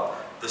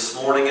this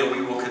morning, and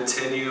we will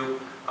continue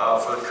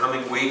for the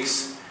coming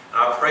weeks.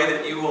 And I pray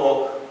that you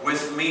will,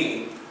 with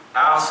me,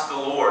 ask the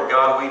Lord,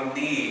 God, we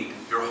need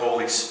your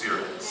Holy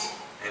Spirit.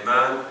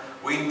 Amen?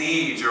 We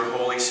need your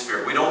Holy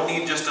Spirit. We don't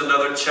need just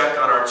another check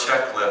on our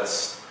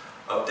checklist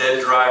of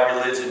dead, dry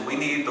religion. We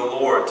need the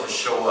Lord to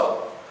show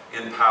up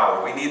in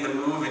power. We need the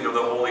moving of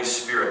the Holy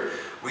Spirit.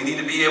 We need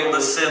to be able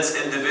to sense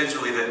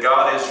individually that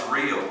God is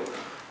real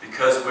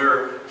because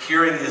we're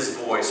hearing His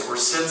voice. We're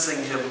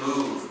sensing Him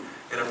move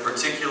in a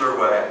particular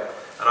way.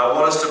 And I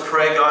want us to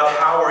pray, God,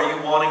 how are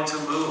you wanting to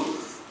move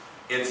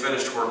in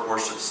Finished Work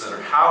Worship Center?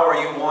 How are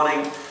you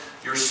wanting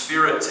your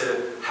Spirit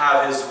to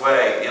have His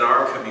way in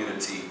our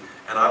community?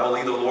 And I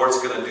believe the Lord's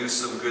going to do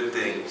some good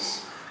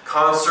things.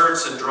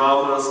 Concerts and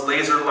dramas,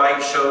 laser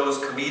light shows,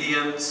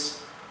 comedians,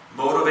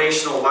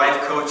 motivational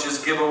life coaches,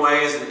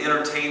 giveaways, and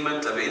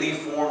entertainment of any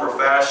form or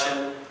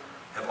fashion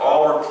have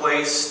all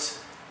replaced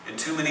in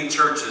too many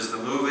churches the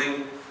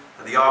moving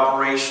and the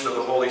operation of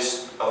the Holy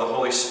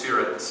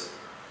Spirit.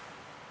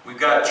 We've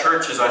got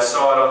churches, I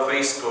saw it on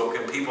Facebook,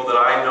 and people that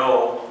I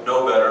know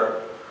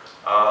better,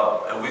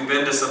 And we've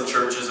been to some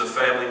churches of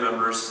family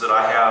members that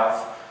I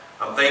have.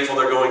 I'm thankful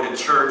they're going to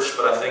church,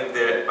 but I think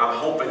that I'm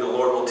hoping the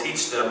Lord will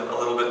teach them a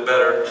little bit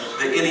better.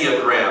 The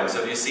Enneagrams,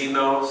 have you seen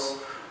those?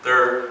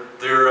 They're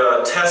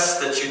tests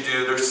that you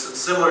do. They're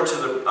similar to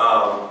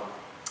the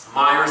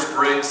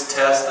Myers-Briggs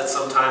test that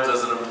sometimes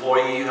as an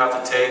employee you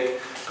have to take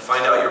to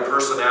find out your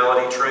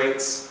personality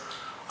traits.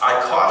 I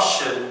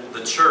caution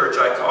the church,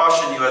 I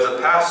caution you as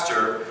a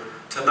pastor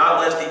to not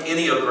let the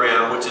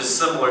Enneagram, which is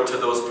similar to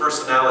those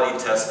personality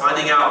tests,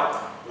 finding out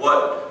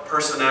what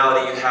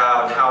personality you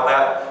have and how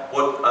that,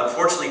 what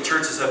unfortunately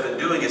churches have been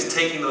doing is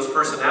taking those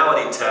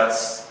personality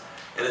tests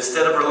and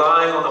instead of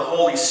relying on the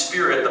Holy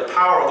Spirit, the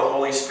power of the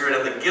Holy Spirit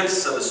and the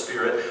gifts of the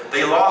Spirit,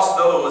 they lost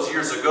those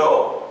years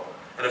ago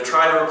and have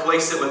tried to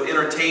replace it with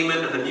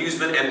entertainment and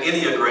amusement and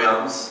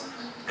Enneagrams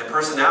and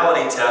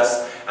personality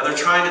tests, and they're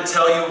trying to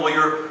tell you, well,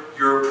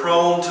 you're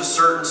prone to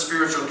certain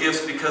spiritual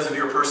gifts because of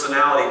your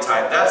personality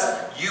type.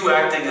 That's you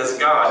acting as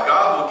God.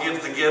 God will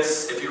give the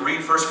gifts, if you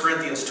read 1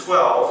 Corinthians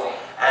 12,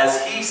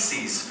 as He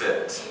sees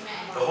fit.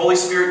 The Holy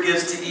Spirit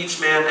gives to each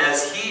man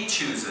as He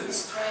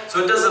chooses.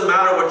 So it doesn't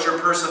matter what your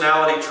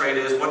personality trait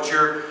is, what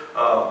your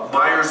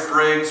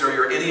Myers-Briggs or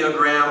your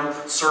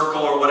Enneagram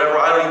circle or whatever.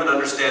 I don't even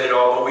understand it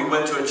all, but we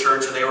went to a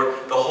church and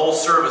the whole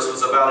service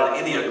was about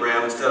an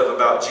Enneagram instead of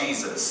about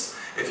Jesus.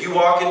 If you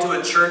walk into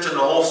a church and the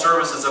whole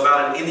service is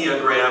about an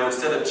Enneagram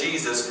instead of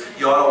Jesus,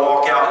 you ought to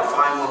walk out and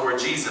find one where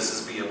Jesus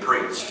is being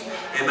preached.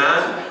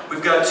 Amen?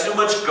 We've got too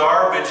much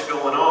garbage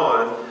going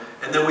on,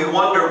 and then we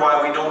wonder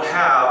why we don't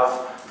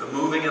have the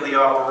moving and the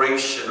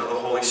operation of the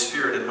Holy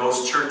Spirit in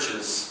most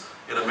churches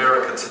in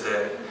America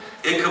today.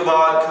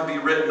 Ichabod could be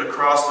written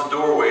across the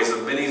doorways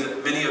of many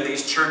of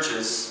these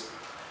churches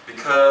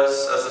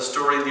because, as the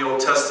story in the Old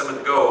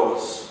Testament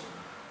goes,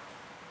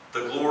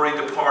 the glory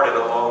departed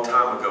a long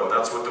time ago.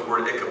 That's what the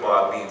word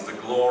Ichabod means. The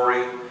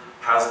glory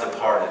has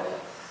departed.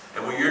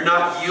 And when you're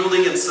not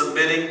yielding and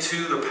submitting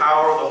to the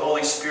power of the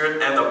Holy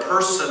Spirit and the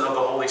person of the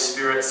Holy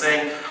Spirit,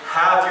 saying,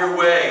 have your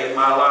way in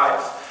my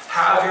life,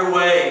 have your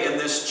way in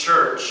this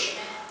church,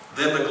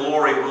 then the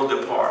glory will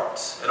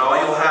depart. And all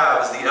you'll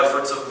have is the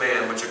efforts of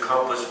man, which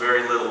accomplish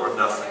very little or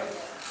nothing.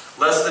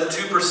 Less than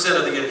 2%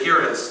 of the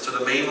adherents to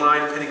the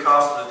mainline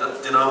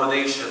Pentecostal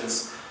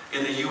denominations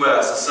in the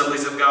U.S.,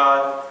 Assemblies of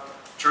God,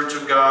 Church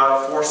of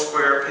God,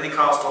 Foursquare,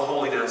 Pentecostal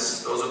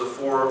Holiness, those are the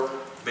four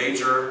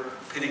major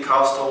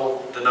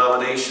Pentecostal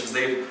denominations.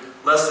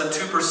 Less than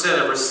 2%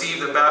 have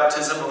received the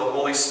baptism of the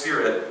Holy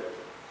Spirit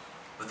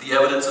with the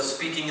evidence of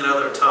speaking in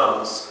other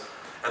tongues,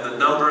 and the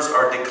numbers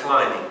are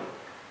declining.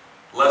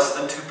 Less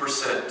than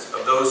 2%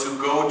 of those who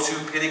go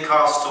to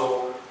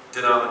Pentecostal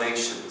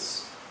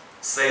denominations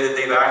say that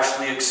they've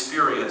actually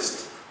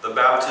experienced the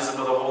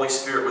baptism of the Holy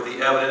Spirit with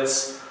the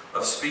evidence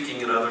of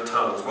speaking in other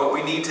tongues. What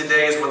we need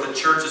today is what the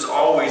church has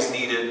always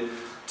needed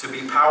to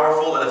be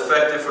powerful and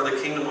effective for the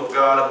kingdom of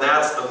God, and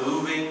that's the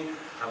moving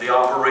and the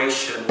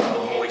operation of the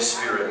Holy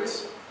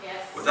Spirit.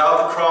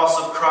 Without the cross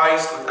of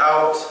Christ,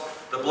 without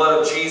the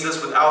blood of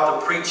Jesus, without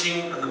the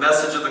preaching and the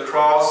message of the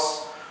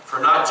cross, for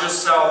not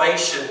just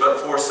salvation, but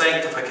for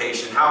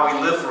sanctification, how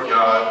we live for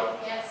God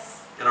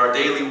in our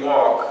daily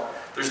walk,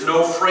 there's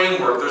no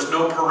framework, there's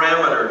no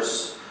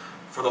parameters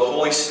for the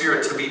Holy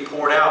Spirit to be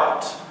poured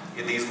out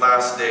in these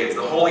last days.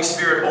 The Holy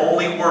Spirit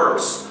only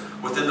works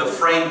within the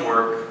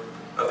framework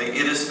of the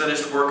it is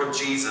finished work of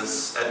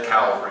Jesus at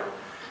Calvary.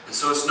 And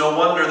so it's no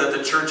wonder that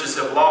the churches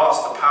have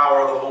lost the power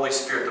of the Holy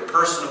Spirit, the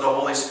person of the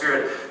Holy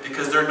Spirit,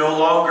 because they're no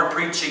longer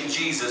preaching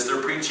Jesus,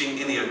 they're preaching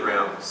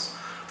Enneagrams.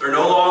 They're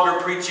no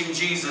longer preaching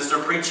Jesus,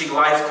 they're preaching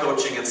life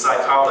coaching and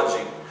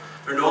psychology.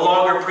 They're no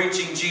longer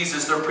preaching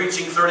Jesus, they're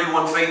preaching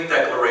 31 faith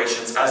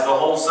declarations as the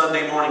whole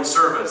Sunday morning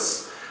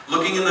service.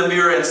 Looking in the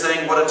mirror and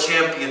saying what a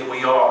champion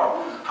we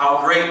are,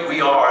 how great we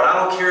are. And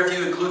I don't care if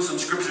you include some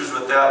scriptures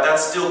with that,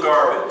 that's still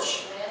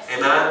garbage.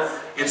 Amen?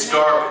 It's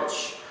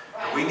garbage.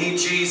 And we need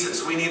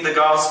Jesus, we need the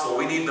gospel,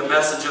 we need the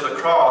message of the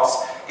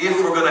cross if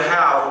we're going to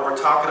have what we're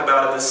talking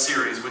about in this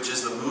series, which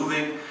is the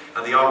moving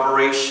and the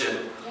operation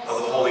of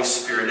the Holy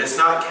Spirit. It's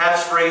not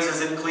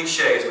catchphrases and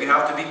cliches. We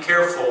have to be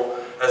careful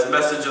as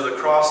message of the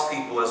cross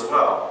people as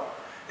well.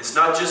 It's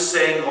not just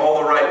saying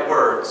all the right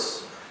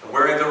words and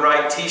wearing the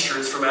right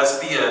t-shirts from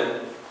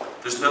SBN.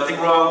 There's nothing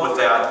wrong with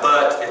that,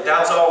 but if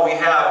that's all we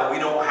have and we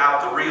don't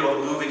have the real,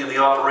 the moving and the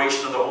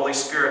operation of the Holy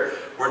Spirit,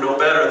 we're no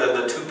better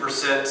than the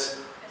 2%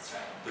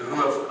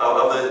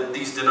 of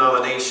these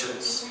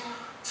denominations.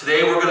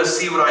 Today we're going to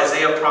see what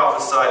Isaiah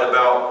prophesied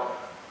about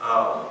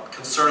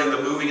concerning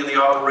the moving and the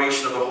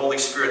operation of the Holy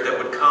Spirit that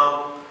would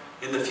come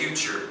in the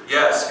future.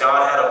 Yes,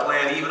 God had a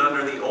plan even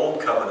under the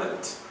Old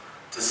Covenant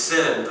to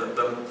send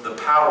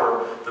the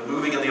power, the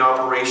moving and the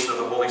operation of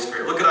the Holy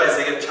Spirit. Look at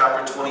Isaiah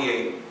chapter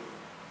 28,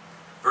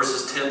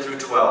 verses 10 through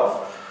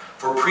 12.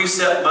 For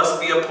precept must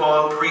be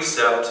upon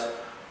precept,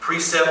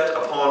 precept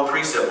upon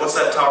precept. What's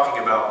that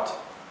talking about?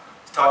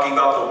 It's talking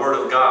about the Word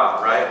of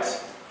God, right?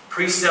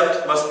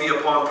 Precept must be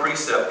upon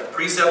precept,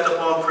 precept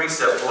upon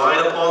precept, line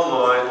upon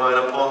line,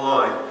 line upon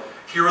line.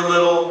 Here a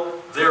little,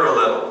 there a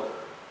little.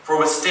 For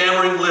with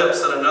stammering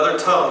lips and another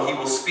tongue he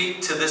will speak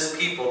to this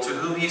people, to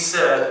whom he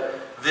said,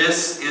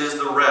 This is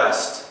the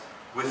rest,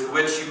 with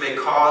which you may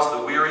cause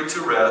the weary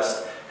to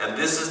rest, and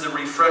this is the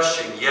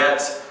refreshing,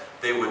 yet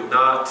they would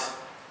not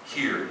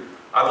hear.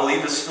 I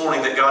believe this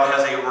morning that God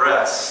has a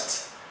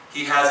rest.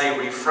 He has a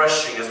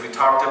refreshing, as we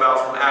talked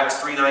about from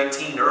Acts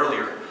 3:19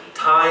 earlier.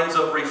 Times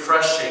of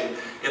refreshing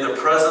in the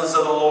presence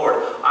of the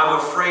Lord. I'm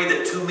afraid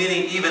that too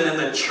many, even in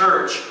the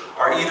church,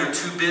 are either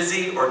too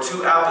busy or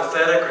too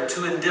apathetic or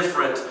too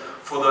indifferent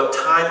for the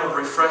time of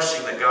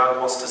refreshing that God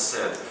wants to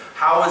send.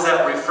 How is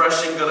that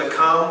refreshing going to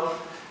come?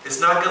 It's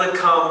not going to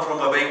come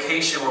from a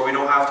vacation where we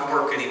don't have to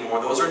work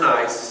anymore. Those are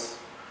nice.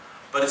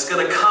 But it's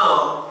going to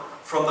come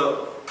from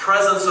the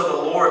presence of the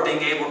Lord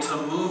being able to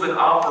move and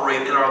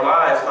operate in our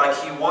lives like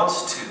He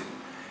wants to.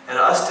 And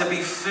us to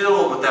be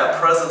filled with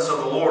that presence of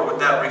the Lord, with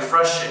that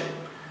refreshing.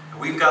 And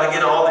we've got to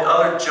get all the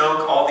other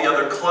junk, all the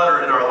other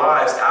clutter in our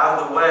lives out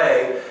of the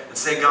way and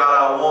say, God,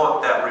 I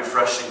want that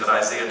refreshing that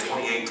Isaiah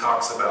 28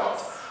 talks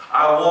about.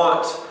 I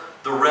want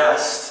the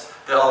rest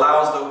that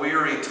allows the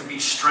weary to be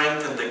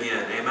strengthened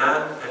again.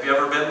 Amen? Have you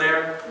ever been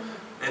there?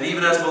 And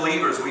even as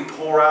believers, we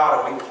pour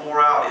out and we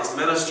pour out. As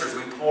ministers,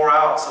 we pour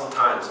out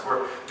sometimes.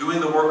 We're doing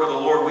the work of the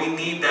Lord. We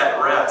need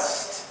that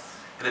rest.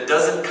 And it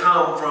doesn't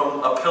come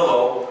from a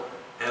pillow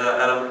and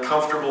a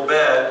comfortable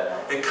bed.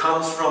 It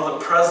comes from the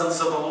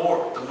presence of the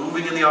Lord, the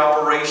moving and the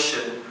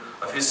operation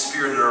of His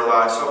Spirit in our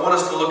lives. So I want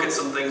us to look at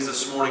some things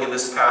this morning in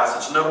this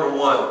passage. Number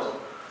one,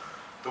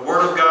 the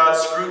Word of God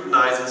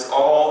scrutinizes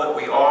all that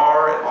we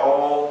are and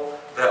all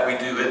that we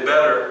do. It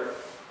better,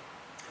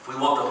 if we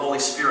want the Holy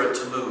Spirit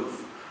to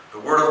move. The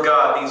Word of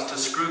God needs to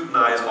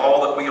scrutinize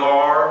all that we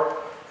are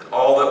and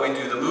all that we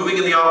do. The moving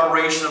and the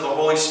operation of the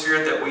Holy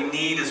Spirit that we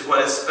need is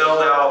what is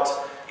spelled out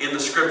in the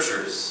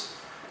Scriptures.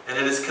 And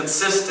it is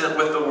consistent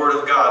with the Word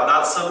of God,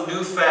 not some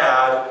new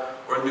fad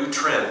or new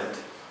trend.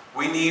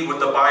 We need what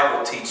the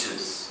Bible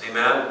teaches.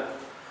 Amen?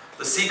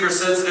 The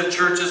seeker-sensitive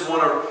churches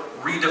want to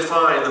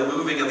redefine the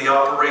moving and the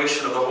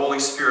operation of the Holy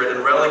Spirit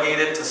and relegate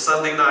it to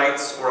Sunday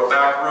nights or a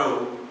back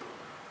room,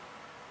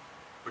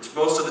 which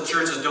most of the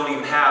churches don't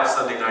even have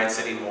Sunday nights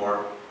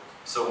anymore.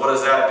 So what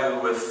does that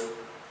do with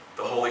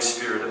the Holy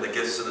Spirit and the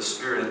gifts of the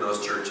Spirit in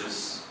those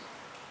churches?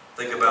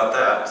 Think about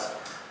that.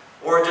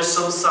 Or just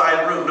some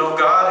side room. No,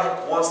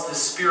 God wants the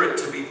Spirit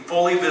to be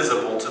fully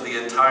visible to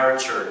the entire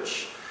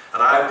church.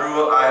 And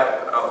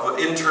I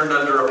interned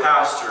under a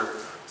pastor,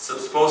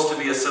 supposed to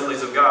be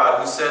Assemblies of God,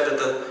 who said that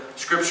the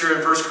Scripture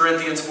in 1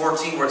 Corinthians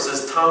 14, where it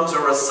says tongues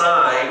are a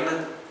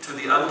sign to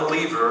the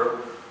unbeliever,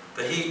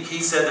 that he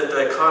said that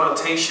the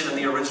connotation in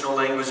the original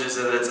language is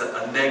that it's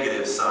a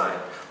negative sign.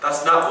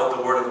 That's not what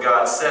the Word of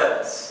God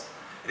says.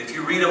 And if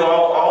you read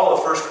all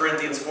of 1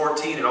 Corinthians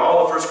 14 and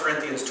all of 1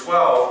 Corinthians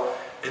 12,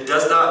 it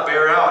does not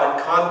bear out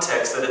in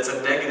context that it's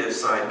a negative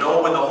sign.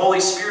 No, when the Holy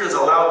Spirit is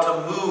allowed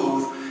to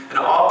move and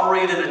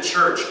operate in a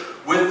church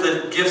with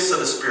the gifts of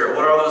the Spirit.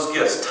 What are those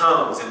gifts?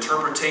 Tongues,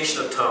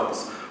 interpretation of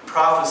tongues,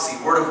 prophecy,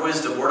 word of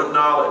wisdom, word of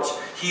knowledge,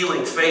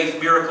 healing,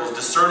 faith, miracles,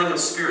 discerning of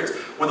spirits.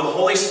 When the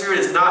Holy Spirit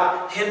is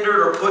not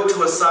hindered or put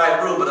to a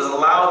side room, but is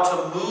allowed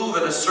to move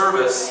in a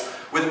service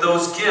with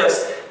those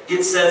gifts,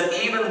 it says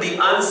even the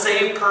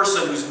unsaved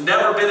person who's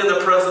never been in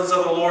the presence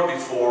of the Lord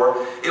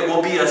before, it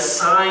will be a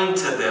sign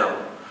to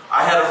them.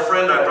 I had a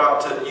friend I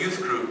brought to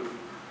youth group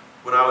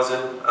when I was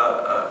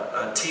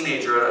a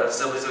teenager at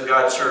Assemblies of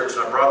God Church.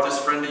 And I brought this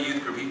friend to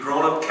youth group. He'd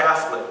grown up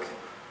Catholic.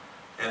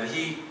 And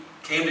he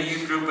came to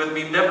youth group with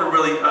me, never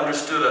really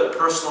understood a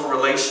personal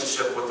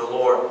relationship with the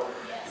Lord.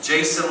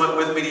 Jason went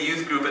with me to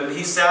youth group, and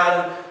he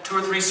sat in 2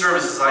 or 3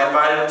 services. I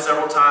invited him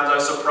several times. I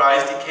was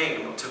surprised he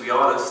came, to be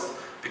honest,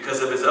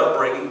 because of his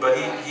upbringing. But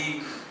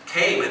he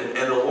came, and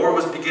the Lord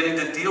was beginning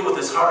to deal with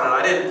his heart. And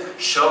I didn't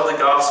shove the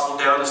gospel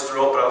down his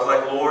throat, but I was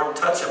like, Lord,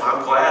 touch him.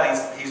 I'm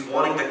glad he's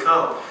wanting to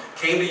come.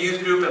 Came to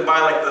youth group, and by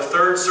like the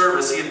 3rd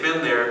service he had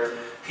been there,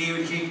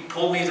 he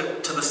pulled me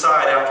to the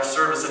side after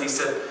service, and he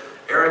said,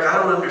 Eric, I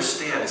don't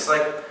understand. It's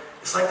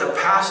like the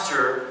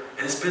pastor,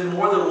 and it's been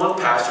more than one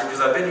pastor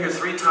because I've been here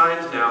 3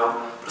 times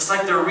now, but it's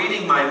like they're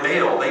reading my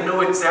mail. They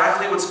know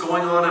exactly what's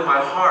going on in my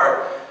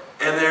heart,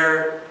 and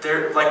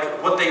they're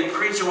like what they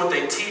preach and what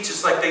they teach,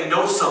 it's like they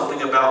know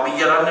something about me,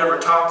 yet I've never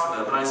talked to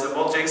them. And I said,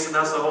 well, Jason,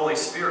 that's the Holy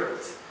Spirit.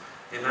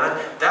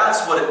 Amen?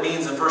 That's what it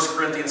means in 1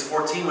 Corinthians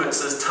 14 when it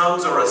says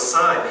tongues are a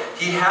sign.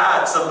 He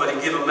had somebody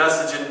give a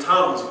message in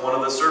tongues one of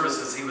the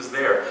services he was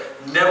there.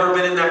 Never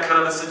been in that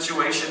kind of a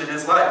situation in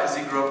his life because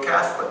he grew up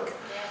Catholic.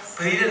 Yes.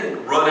 But he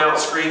didn't run out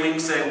screaming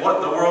saying, what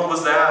in the world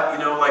was that?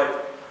 You know, like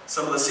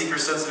some of the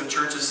seeker-sensitive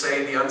churches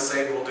say the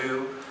unsaved will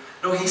do.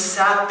 No, he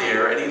sat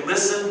there and he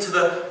listened to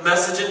the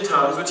message in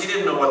tongues, which he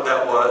didn't know what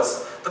that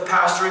was. The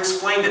pastor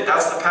explained it.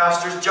 That's the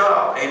pastor's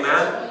job.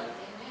 Amen?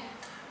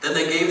 Then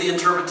they gave the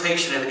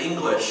interpretation in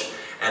English,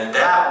 and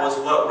that was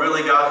what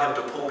really got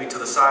him to pull me to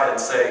the side and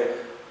say,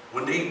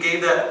 when he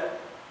gave that,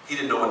 he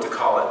didn't know what to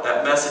call it,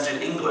 that message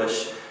in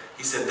English,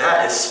 he said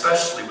that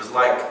especially was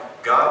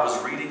like God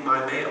was reading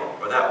my mail,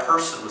 or that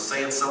person was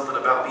saying something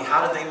about me.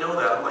 How did they know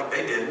that? I'm like,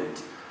 they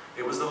didn't.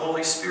 It was the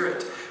Holy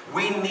Spirit.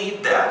 We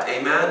need that,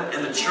 amen,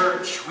 in the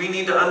church. We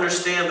need to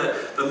understand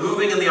that the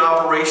moving and the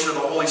operation of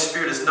the Holy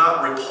Spirit is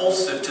not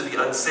repulsive to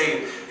the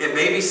unsaved. It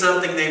may be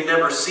something they've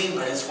never seen,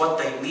 but it's what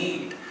they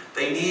need.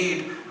 They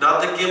need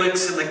not the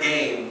gimmicks in the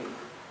game,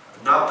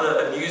 not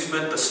the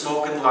amusement, the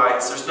smoke and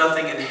lights. There's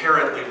nothing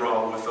inherently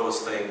wrong with those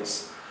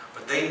things.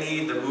 But they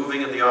need the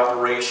moving and the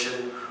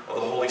operation of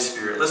the Holy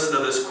Spirit. Listen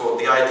to this quote.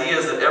 The idea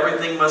is that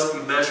everything must be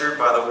measured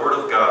by the Word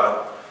of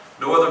God.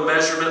 No other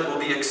measurement will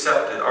be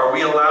accepted. Are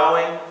we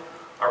allowing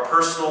our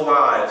personal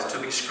lives to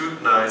be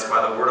scrutinized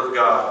by the Word of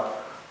God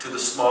to the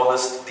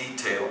smallest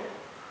detail?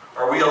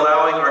 Are we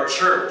allowing our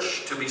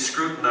church to be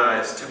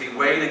scrutinized, to be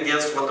weighed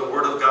against what the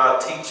Word of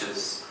God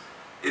teaches?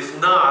 If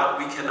not,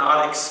 we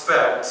cannot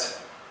expect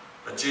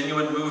a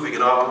genuine moving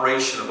and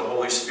operation of the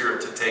Holy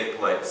Spirit to take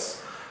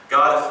place.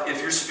 God,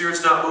 if your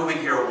Spirit's not moving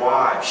here,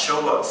 why?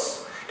 Show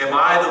us. Am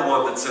I the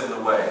one that's in the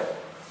way?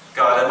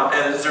 God,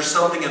 and is there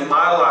something in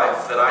my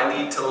life that I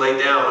need to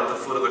lay down at the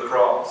foot of the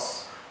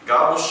cross?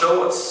 God will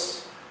show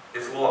us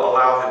if we'll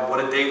allow Him.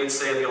 What did David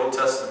say in the Old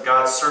Testament?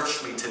 God,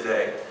 search me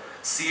today.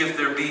 See if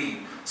there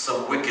be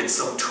some wicked,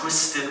 some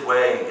twisted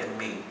way in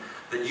me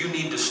that you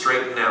need to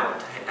straighten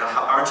out.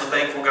 Aren't you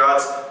thankful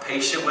God's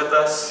patient with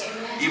us?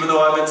 Amen. Even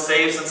though I've been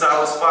saved since I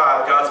was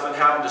 5, God's been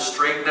having to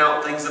straighten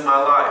out things in my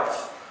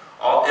life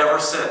ever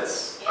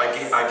since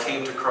I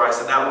came to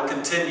Christ. And that will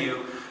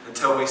continue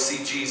until we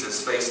see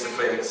Jesus face to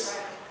face.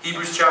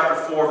 Hebrews chapter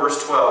 4,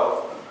 verse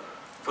 12.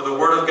 For the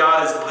Word of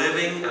God is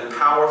living and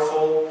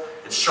powerful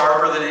and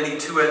sharper than any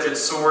two-edged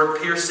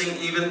sword, piercing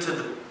even to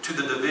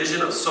the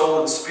division of soul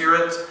and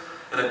spirit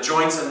and of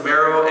joints and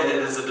marrow, and it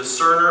is a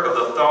discerner of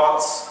the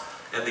thoughts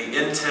and the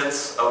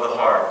intents of the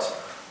heart.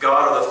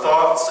 God, are the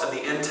thoughts and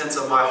the intents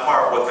of my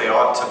heart what they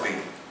ought to be?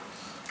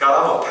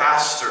 God, I'm a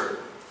pastor.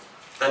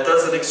 That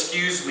doesn't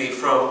excuse me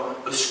from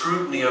the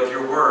scrutiny of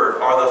your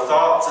word. Are the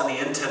thoughts and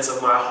the intents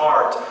of my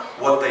heart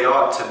what they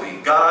ought to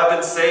be? God, I've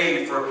been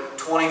saved for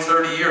 20,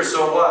 30 years,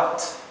 so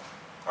what?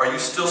 Are you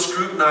still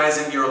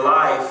scrutinizing your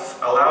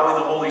life,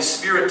 allowing the Holy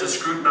Spirit to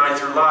scrutinize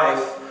your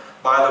life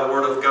by the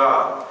Word of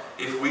God?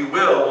 If we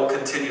will, we'll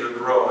continue to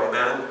grow.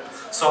 Amen?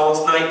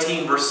 Psalms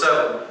 19, verse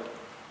 7.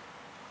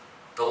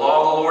 The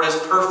law of the Lord is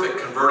perfect,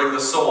 converting the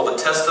soul. The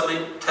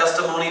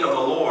testimony of the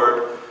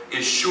Lord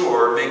is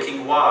sure,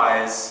 making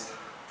wise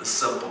the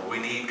simple. We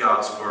need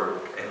God's Word.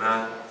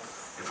 Amen?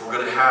 If we're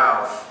going to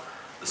have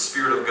the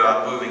Spirit of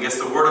God moving. It's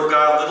the Word of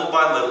God little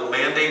by little,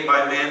 mandate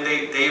by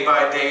mandate, day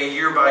by day,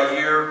 year by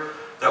year,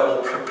 that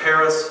will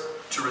prepare us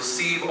to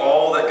receive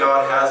all that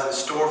God has in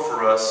store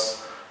for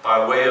us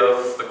by way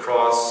of the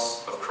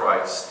cross of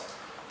Christ.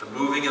 The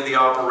moving and the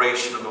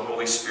operation of the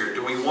Holy Spirit.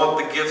 Do we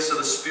want the gifts of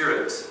the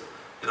Spirit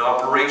in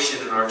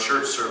operation in our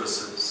church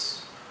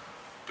services?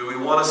 Do we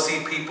want to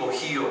see people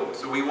healed?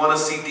 Do we want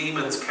to see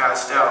demons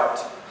cast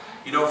out?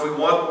 You know, if we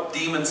want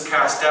demons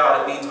cast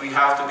out, it means we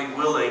have to be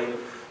willing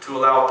to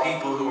allow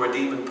people who are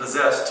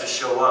demon-possessed to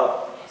show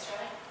up.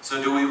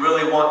 So do we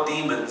really want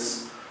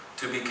demons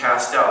to be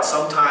cast out?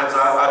 Sometimes,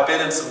 I've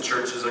been in some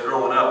churches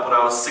growing up. When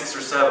I was 6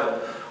 or 7,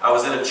 I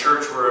was in a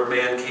church where a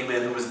man came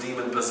in who was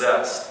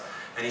demon-possessed.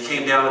 And he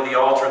came down to the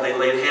altar and they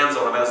laid hands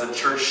on him, as the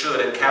church should,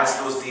 and cast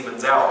those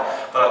demons out.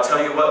 But I'll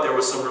tell you what, there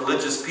were some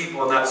religious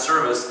people in that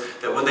service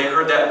that when they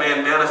heard that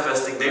man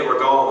manifesting, they were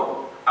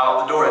gone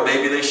out the door. And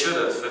maybe they should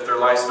have if their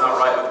life's not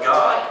right with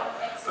God.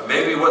 But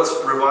maybe what's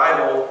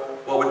revival,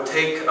 what would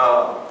take,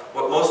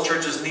 what most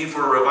churches need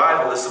for a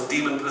revival is some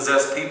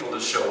demon-possessed people to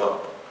show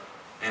up.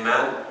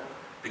 Amen?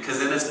 Because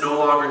then it's no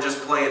longer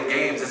just playing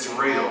games, it's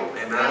real.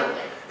 Amen?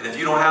 And if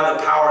you don't have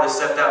the power to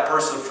set that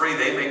person free,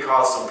 they may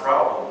cause some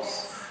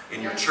problems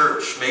in your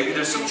church. Maybe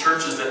there's some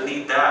churches that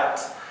need that.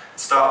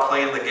 Stop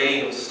playing the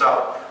games.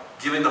 Stop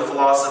giving the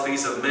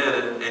philosophies of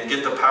men and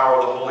get the power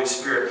of the Holy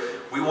Spirit.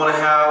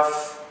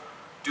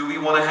 Do we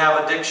want to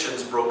have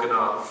addictions broken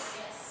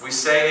off? Yes. We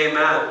say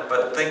amen,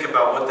 but think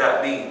about what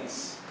that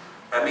means.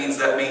 That means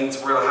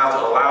we're going to have to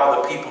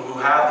allow the people who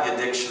have the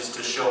addictions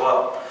to show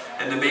up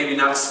and to maybe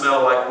not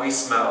smell like we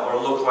smell or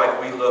look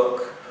like we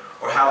look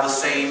or have the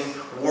same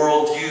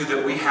worldview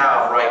that we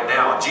have right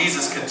now.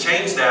 Jesus can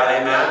change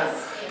that, amen?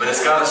 But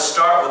it's got to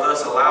start with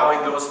us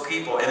allowing those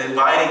people and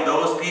inviting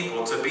those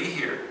people to be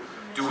here.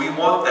 Do we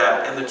want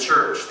that in the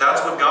church?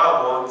 That's what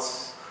God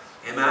wants.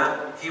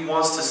 Amen? He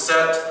wants to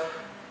set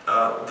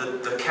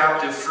the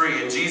captive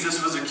free. And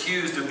Jesus was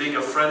accused of being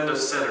a friend of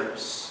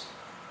sinners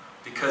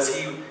because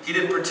he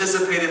didn't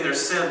participate in their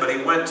sin, but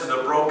he went to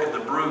the broken,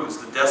 the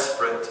bruised, the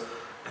desperate,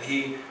 and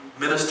he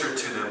ministered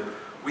to them.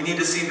 We need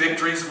to see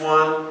victories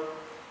won.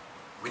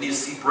 We need to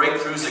see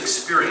breakthroughs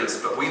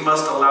experienced, but we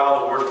must allow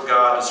the Word of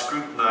God to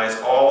scrutinize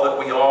all that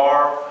we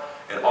are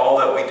and all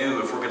that we do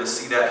if we're going to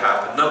see that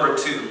happen. Number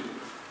 2,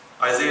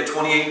 Isaiah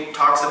 28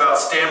 talks about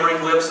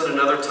stammering lips and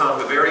another tongue.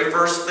 The very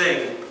first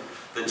thing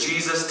that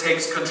Jesus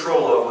takes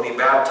control of when He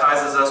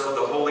baptizes us with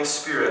the Holy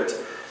Spirit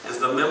is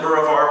the member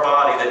of our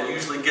body that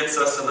usually gets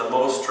us in the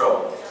most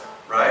trouble,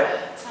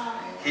 right?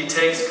 He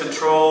takes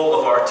control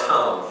of our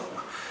tongue.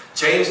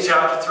 James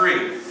chapter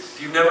 3.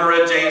 If you've never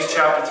read James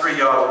chapter 3,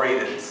 you ought to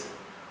read it.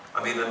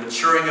 I mean, the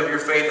maturing of your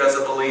faith as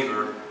a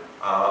believer.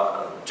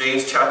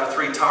 James chapter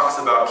 3 talks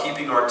about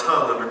keeping our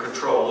tongue under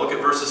control. Look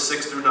at verses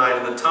 6 through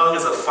 9. And the tongue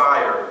is a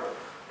fire,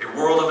 a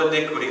world of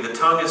iniquity. The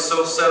tongue is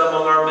so set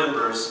among our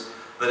members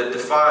that it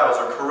defiles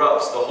or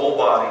corrupts the whole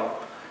body.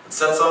 It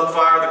sets on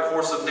fire the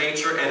course of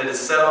nature, and it is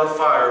set on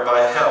fire by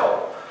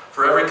hell.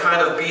 For every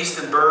kind of beast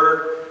and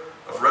bird,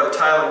 of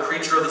reptile and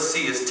creature of the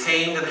sea is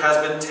tamed and has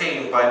been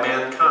tamed by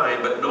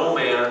mankind, but no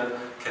man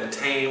can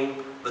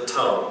tame the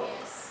tongue.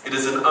 It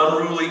is an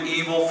unruly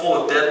evil full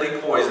of deadly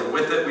poison.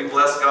 With it we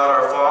bless God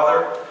our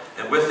Father,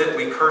 and with it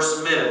we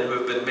curse men who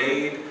have been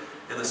made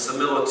in the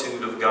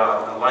similitude of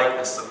God, in the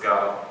likeness of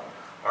God.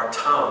 Our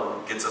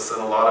tongue gets us in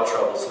a lot of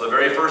trouble. So the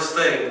very first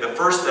thing, the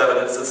first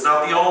evidence, it's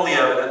not the only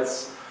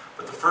evidence,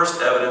 but the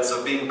first evidence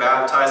of being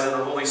baptized in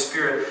the Holy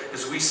Spirit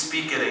is we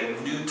speak in a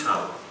new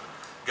tongue.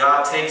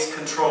 God takes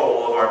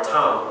control of our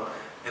tongue,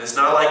 and it's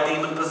not like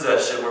demon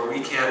possession where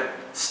we can't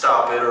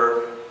stop it,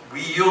 or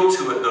we yield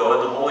to it though,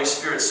 and the Holy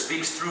Spirit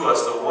speaks through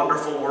us the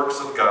wonderful works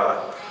of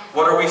God.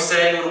 What are we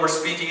saying when we're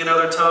speaking in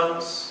other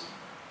tongues?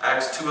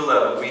 Acts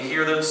 2:11, we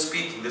hear them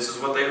speaking. This is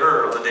what they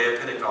heard on the day of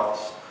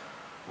Pentecost.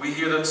 We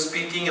hear them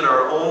speaking in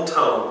our own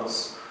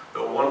tongues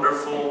the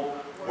wonderful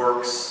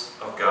works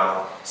of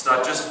God. It's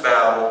not just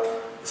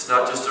babble. It's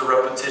not just a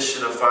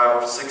repetition of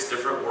 5 or 6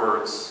 different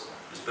words.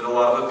 There's been a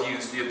lot of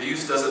abuse. The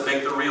abuse doesn't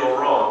make the real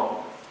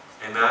wrong.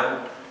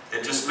 Amen?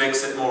 It just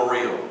makes it more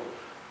real.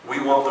 We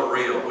want the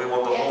real. We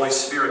want the Holy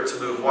Spirit to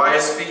move. Why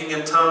is speaking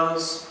in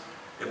tongues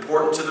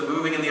important to the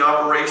moving and the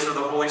operation of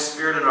the Holy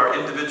Spirit in our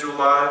individual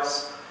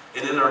lives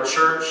and in our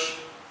church?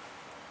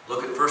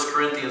 Look at 1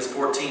 Corinthians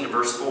 14,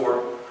 verse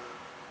 4.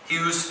 He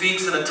who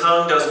speaks in a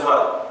tongue does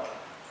what?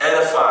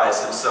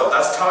 Edifies himself.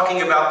 That's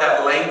talking about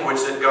that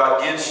language that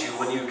God gives you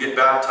when you get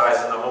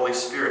baptized in the Holy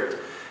Spirit.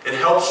 It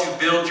helps you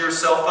build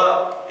yourself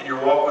up in your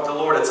walk with the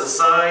Lord. It's a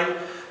sign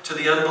to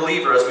the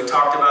unbeliever, as we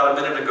talked about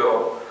a minute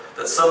ago,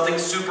 that something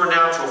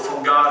supernatural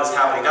from God is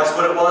happening. That's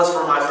what it was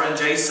for my friend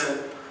Jason,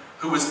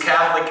 who was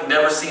Catholic,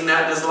 never seen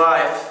that in his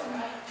life.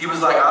 He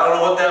was like, I don't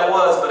know what that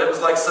was, but it was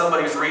like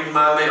somebody's reading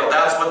my mail.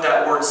 That's what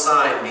that word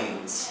sign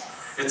means.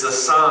 It's a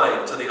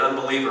sign to the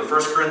unbeliever.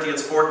 1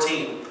 Corinthians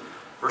 14,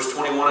 verse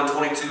 21 and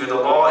 22. In the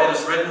law it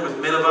is written,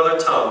 with men of other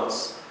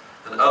tongues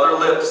and other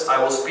lips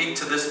I will speak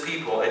to this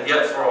people, and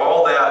yet for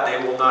all that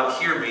they will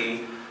not hear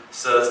me,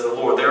 says the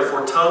Lord.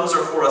 Therefore tongues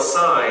are for a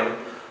sign,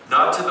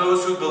 not to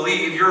those who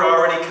believe. You're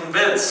already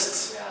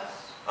convinced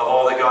of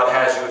all that God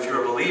has you if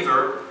you're a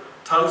believer.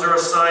 Tongues are a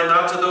sign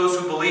not to those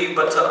who believe,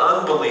 but to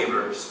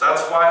unbelievers.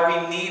 That's why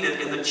we need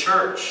it in the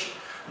church.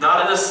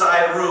 Not in a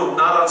side room,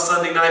 not on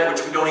Sunday night,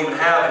 which we don't even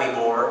have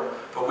anymore,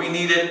 but we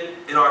need it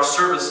in our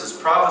services.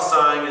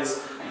 Prophesying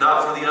is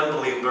not for the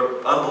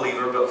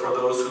unbeliever, but for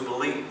those who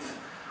believe.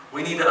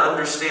 We need to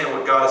understand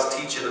what God is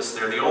teaching us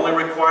there. The only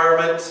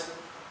requirement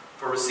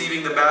for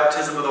receiving the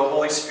baptism of the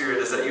Holy Spirit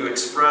is that you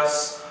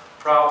express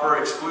proper,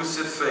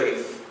 exclusive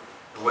faith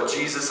in what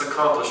Jesus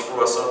accomplished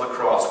for us on the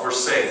cross. We're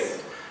saved.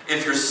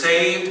 If you're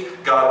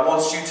saved, God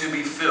wants you to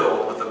be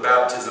filled with the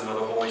baptism of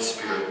the Holy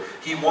Spirit.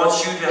 He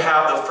wants you to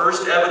have the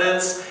first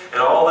evidence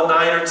and all the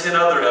 9 or 10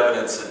 other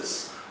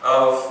evidences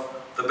of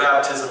the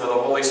baptism of the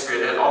Holy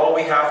Spirit. And all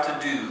we have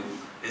to do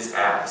is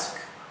ask.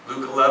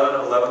 Luke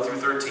 11, 11 through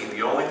 13.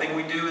 The only thing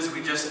we do is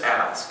we just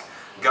ask.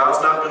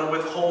 God's not going to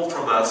withhold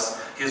from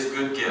us His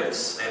good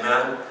gifts.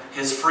 Amen?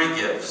 His free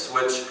gifts,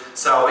 which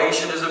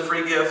salvation is a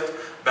free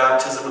gift.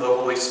 Baptism of the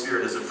Holy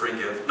Spirit is a free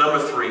gift. Number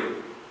 3.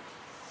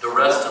 The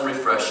rest and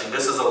refreshing.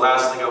 This is the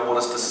last thing I want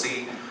us to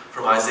see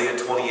from Isaiah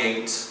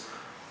 28.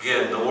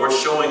 Again, the Lord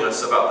showing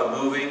us about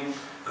the moving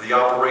and the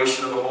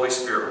operation of the Holy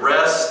Spirit.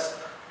 Rest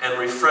and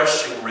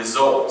refreshing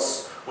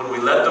results when we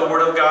let the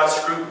Word of God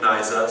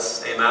scrutinize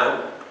us.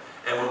 Amen?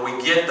 And when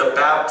we get the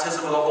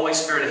baptism of the Holy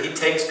Spirit and He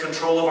takes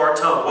control of our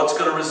tongue, what's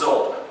going to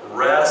result?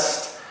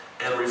 Rest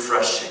and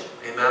refreshing.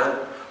 Amen?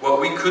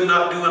 What we could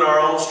not do in our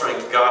own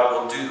strength, God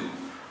will do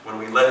when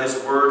we let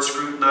His Word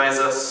scrutinize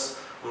us.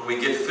 When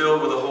we get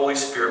filled with the Holy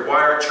Spirit.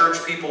 Why are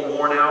church people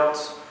worn out?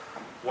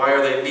 Why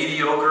are they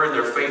mediocre in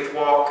their faith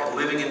walk and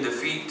living in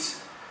defeat?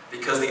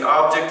 Because the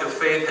object of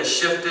faith has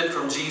shifted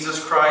from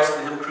Jesus Christ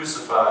and Him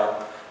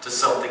crucified to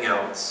something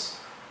else.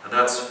 And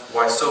that's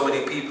why so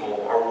many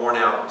people are worn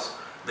out.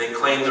 They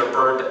claim they're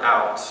burned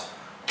out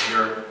in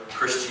their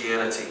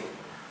Christianity.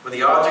 When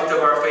the object of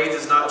our faith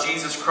is not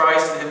Jesus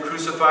Christ and Him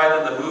crucified,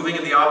 then the moving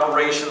and the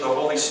operation of the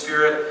Holy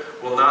Spirit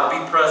will not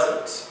be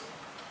present.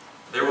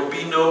 There will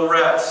be no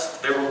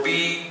rest. There will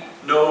be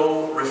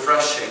no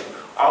refreshing.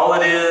 All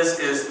it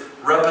is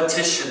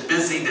repetition,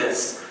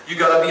 busyness. You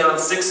got to be on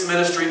 6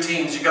 ministry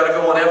teams. You got to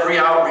go on every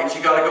outreach.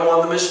 You got to go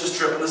on the missions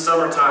trip in the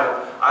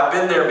summertime. I've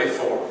been there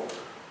before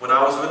when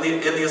I was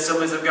in the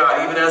Assemblies of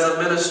God, even as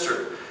a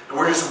minister. And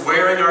we're just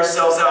wearing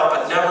ourselves out,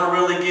 but never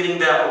really getting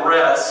that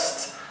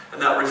rest and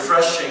that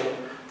refreshing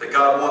that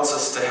God wants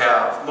us to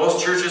have.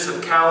 Most churches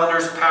have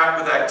calendars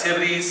packed with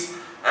activities,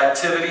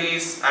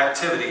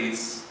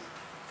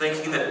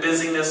 thinking that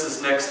busyness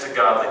is next to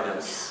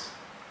godliness.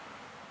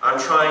 I'm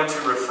trying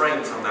to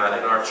refrain from that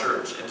in our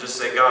church and just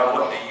say, God,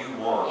 what do you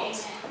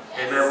want?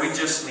 Amen. We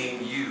just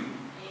need you.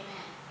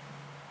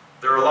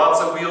 There are lots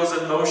of wheels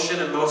in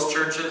motion in most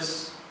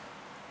churches,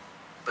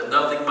 but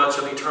nothing much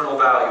of eternal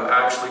value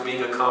actually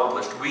being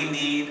accomplished. We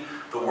need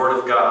the Word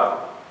of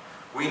God.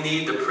 We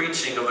need the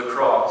preaching of the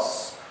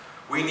cross.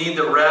 We need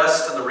the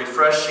rest and the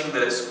refreshing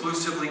that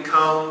exclusively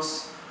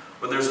comes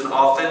when there's an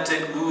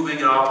authentic moving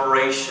and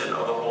operation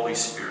of the Holy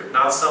Spirit.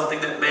 Not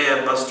something that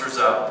man musters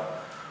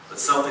up, but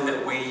something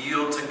that we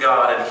yield to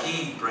God and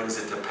He brings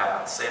it to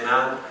pass.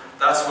 Amen?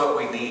 That's what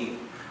we need.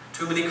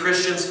 Too many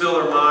Christians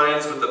fill their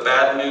minds with the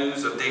bad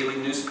news of daily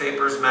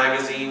newspapers,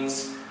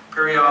 magazines,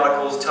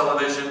 periodicals,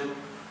 television,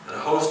 and a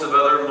host of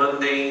other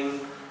mundane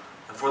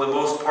and for the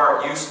most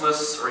part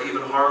useless or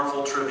even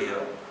harmful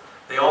trivia.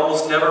 They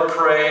almost never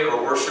pray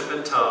or worship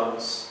in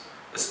tongues,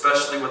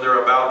 especially when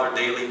they're about their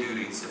daily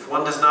duties. If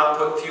one does not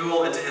put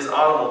fuel into his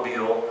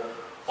automobile,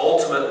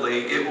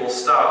 ultimately it will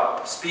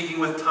stop. Speaking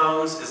with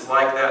tongues is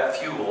like that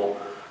fuel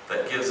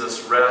that gives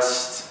us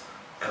rest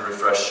and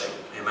refreshing.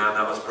 Amen.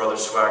 That was Brother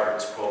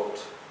Swaggart's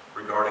quote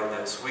regarding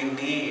this. We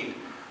need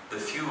the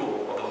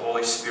fuel of the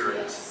Holy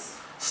Spirit.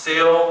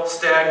 Stale,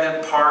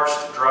 stagnant,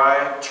 parched,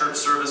 dry church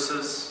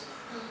services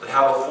that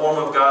have a form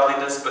of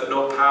godliness but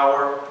no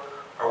power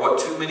are what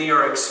too many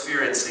are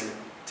experiencing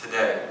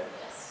today.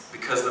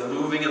 Because the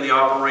moving and the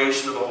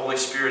operation of the Holy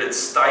Spirit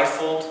is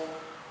stifled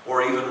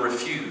or even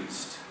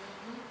refused.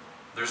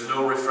 There's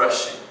no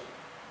refreshing.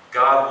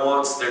 God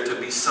wants there to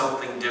be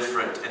something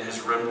different in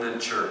His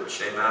remnant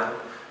church. Amen?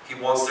 He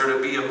wants there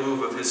to be a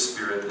move of His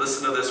Spirit.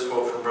 Listen to this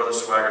quote from Brother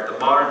Swaggart. The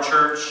modern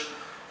church,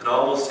 in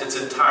almost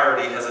its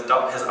entirety, has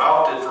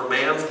opted for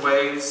man's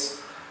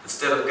ways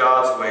instead of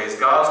God's ways.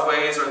 God's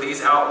ways are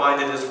these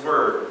outlined in His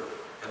Word,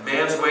 and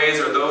man's ways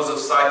are those of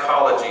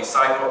psychology,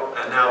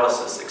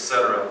 psychoanalysis,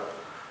 etc.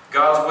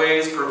 God's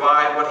ways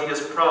provide what He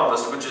has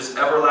promised, which is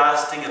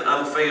everlasting and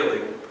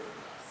unfailing.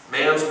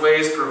 Man's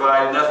ways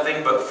provide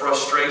nothing but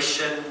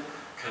frustration,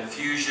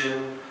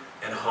 confusion,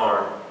 and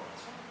harm.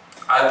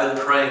 I've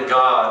been praying,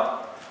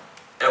 God,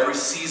 every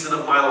season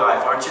of my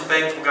life. Aren't you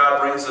thankful God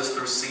brings us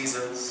through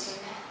seasons?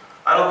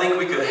 I don't think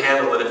we could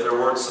handle it if there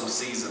weren't some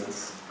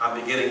seasons. I'm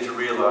beginning to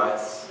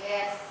realize.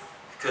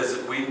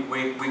 Because we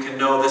can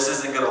know this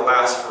isn't going to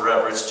last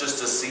forever. It's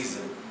just a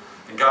season.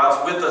 And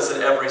God's with us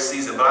in every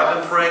season. But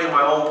I've been praying in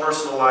my own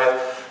personal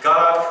life, God,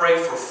 I pray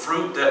for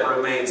fruit that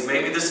remains.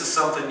 Maybe this is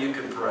something you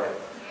can pray.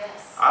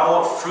 I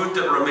want fruit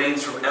that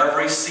remains from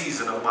every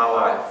season of my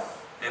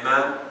life.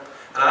 Amen?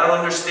 And I don't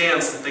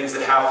understand some things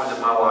that happened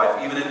in my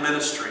life, even in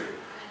ministry.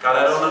 God,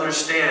 I don't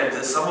understand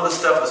that some of the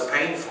stuff is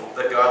painful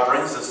that God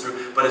brings us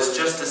through, but it's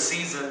just a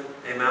season.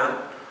 Amen?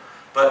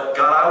 But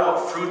God, I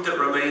want fruit that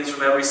remains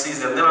from every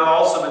season. And then I've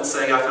also been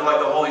saying, I feel like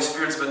the Holy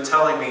Spirit's been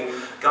telling me,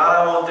 God,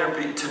 I want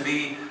there to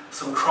be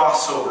some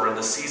crossover in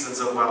the seasons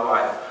of my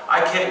life.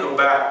 I can't go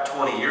back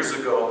 20 years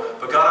ago,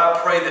 but God, I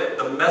pray that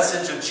the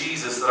message of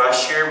Jesus that I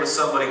shared with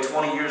somebody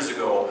 20 years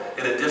ago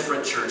in a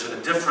different church, in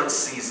a different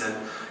season,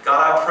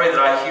 God, I pray that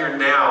I hear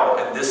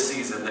now in this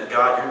season that,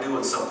 God, you're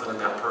doing something in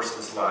that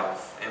person's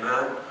life.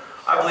 Amen?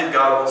 I believe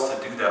God wants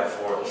to do that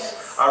for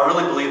us. I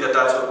really believe that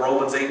that's what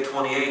Romans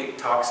 8:28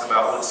 talks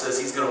about when it says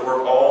He's going to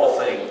work all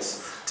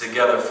things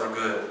together for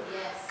good.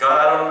 God,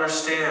 I don't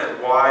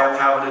understand why I'm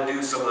having to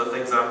do some of the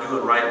things I'm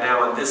doing right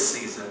now in this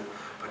season.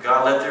 But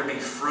God, let there be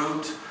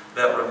fruit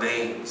that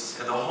remains.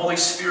 And the Holy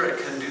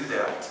Spirit can do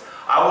that.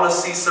 I want to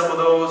see some of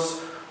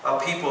those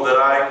people that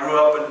I grew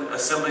up in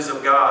Assemblies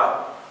of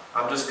God.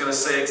 I'm just going to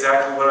say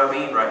exactly what I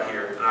mean right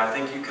here. And I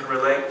think you can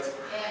relate.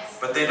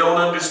 But they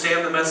don't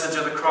understand the message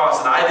of the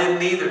cross. And I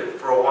didn't either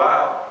for a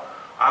while.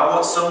 I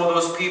want some of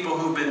those people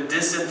who've been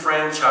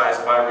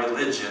disenfranchised by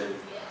religion,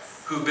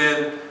 who've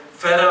been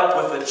fed up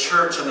with the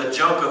church and the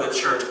junk of the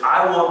church.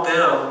 I want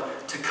them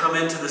to come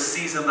into the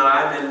season that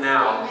I'm in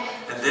now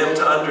and them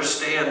to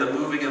understand the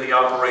moving and the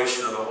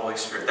operation of the Holy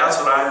Spirit. That's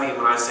what I mean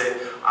when I say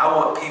I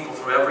want people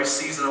from every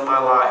season of my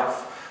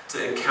life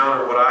to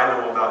encounter what I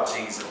know about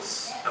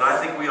Jesus. And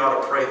I think we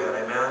ought to pray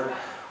that, amen?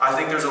 I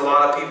think there's a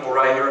lot of people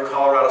right here in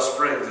Colorado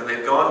Springs and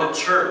they've gone to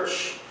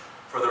church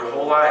for their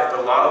whole life, but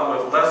a lot of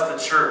them have left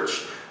the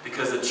church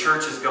because the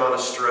church has gone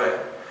astray.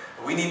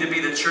 We need to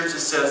be the church that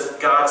says,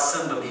 God,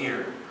 send them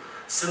here.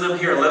 Send them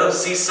here. Let them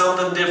see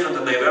something different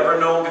than they've ever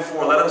known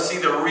before. Let them see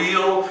the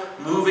real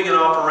moving and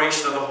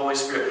operation of the Holy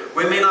Spirit.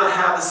 We may not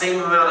have the same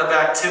amount of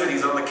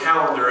activities on the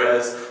calendar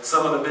as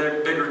some of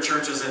the bigger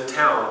churches in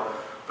town.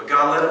 But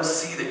God, let them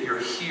see that you're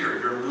here.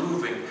 You're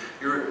moving.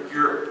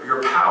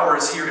 Your power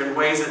is here in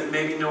ways that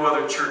maybe no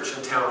other church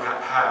in town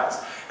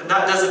has. And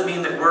that doesn't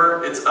mean that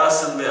it's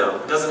us and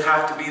them. It doesn't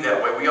have to be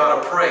that way. We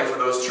ought to pray for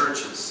those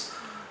churches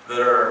that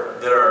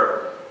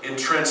are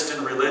entrenched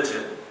in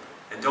religion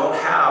and don't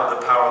have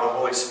the power of the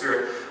Holy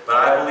Spirit. But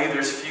I believe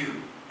there's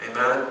few,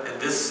 amen, in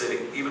this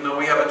city. Even though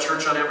we have a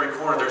church on every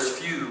corner, there's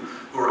few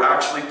who are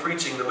actually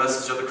preaching the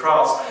message of the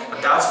cross.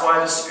 And that's why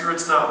the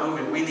Spirit's not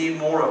moving. We need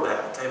more of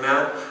that,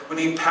 amen. We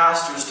need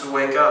pastors to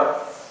wake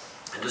up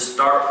and to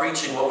start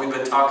preaching what we've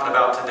been talking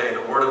about today,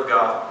 the Word of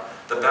God,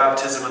 the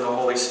baptism of the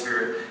Holy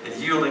Spirit, and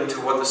yielding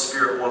to what the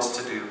Spirit wants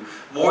to do.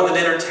 More than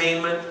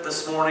entertainment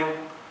this morning,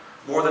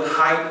 more than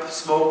hype,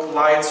 smoke,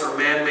 lights, or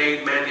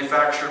man-made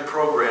manufactured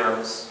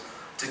programs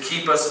to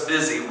keep us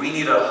busy. We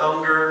need a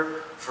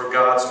hunger for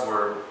God's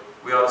Word.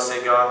 We ought to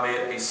say, God, may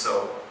it be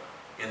so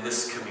in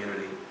this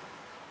community.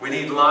 We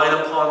need line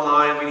upon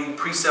line. We need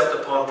precept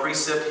upon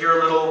precept. Here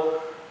a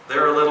little,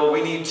 there a little.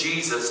 We need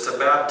Jesus to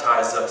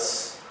baptize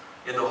us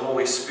in the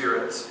Holy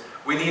Spirit.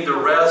 We need the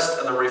rest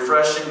and the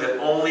refreshing that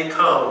only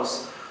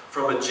comes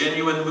from a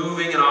genuine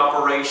moving and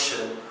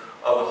operation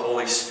of the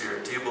Holy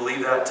Spirit. Do you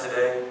believe that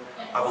today?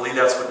 I believe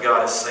that's what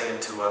God is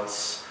saying to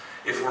us.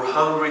 If we're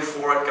hungry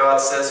for it,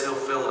 God says He'll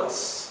fill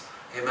us.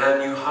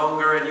 Amen. You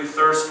hunger and you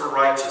thirst for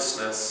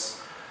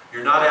righteousness.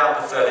 You're not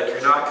apathetic.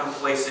 You're not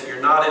complacent. You're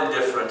not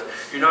indifferent.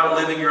 You're not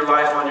living your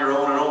life on your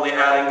own and only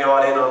adding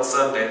God in on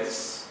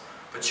Sundays.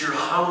 But you're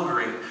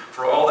hungry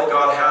for all that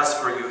God has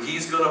for you.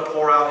 He's going to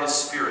pour out His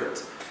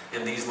Spirit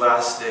in these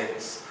last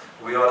days.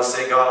 We ought to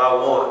say, God,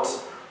 I want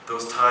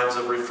those times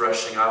of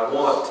refreshing. I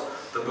want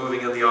the moving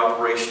and the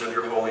operation of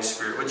your Holy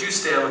Spirit. Would you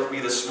stand with me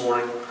this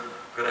morning?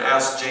 I'm going to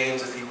ask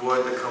James, if he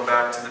would, to come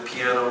back to the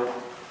piano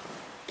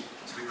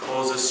as we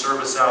close this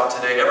service out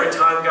today. Every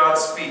time God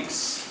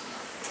speaks,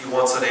 He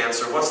wants an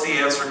answer. What's the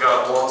answer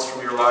God wants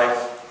from your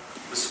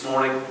life this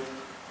morning?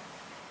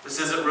 This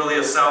isn't really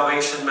a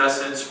salvation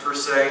message per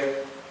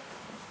se,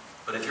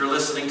 but if you're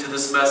listening to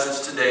this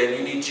message today and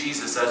you need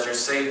Jesus as your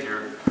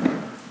Savior,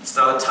 it's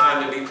not a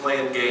time to be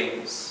playing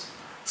games.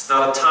 It's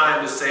not a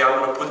time to say, I'm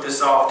going to put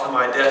this off to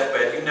my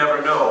deathbed. You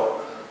never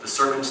know the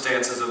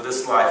circumstances of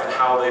this life and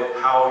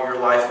how your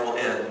life will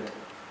end.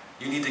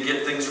 You need to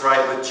get things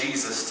right with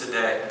Jesus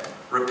today.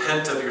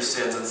 Repent of your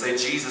sins and say,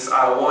 Jesus,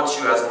 I want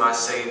you as my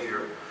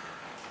Savior.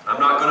 I'm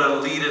not going to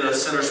lead in a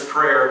sinner's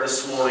prayer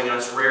this morning, and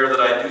it's rare that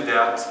I do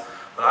that.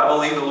 But I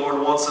believe the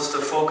Lord wants us to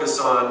focus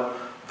on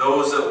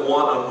those that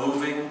want a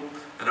moving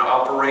and an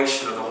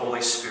operation of the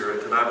Holy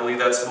Spirit. And I believe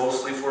that's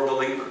mostly for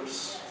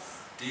believers.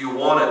 Do you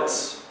want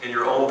it in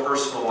your own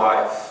personal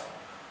life?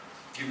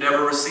 If you've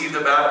never received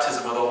the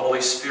baptism of the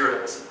Holy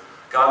Spirit,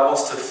 God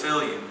wants to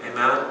fill you.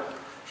 Amen?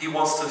 He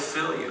wants to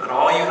fill you. And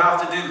all you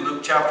have to do,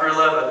 Luke chapter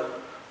 11,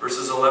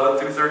 verses 11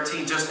 through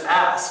 13, just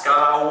ask, God,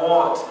 I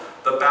want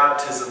the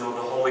baptism of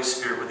the Holy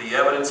Spirit with the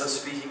evidence of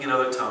speaking in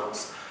other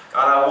tongues.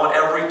 God, I want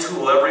every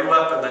tool, every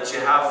weapon that you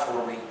have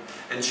for me.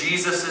 And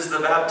Jesus is the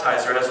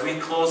baptizer. As we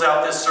close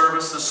out this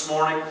service this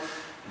morning,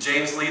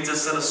 James leads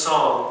us in a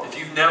song. If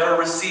you've never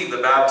received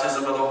the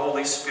baptism of the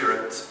Holy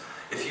Spirit,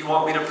 if you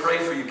want me to pray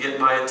for you, get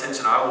my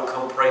attention. I will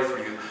come pray for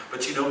you.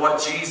 But you know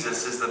what?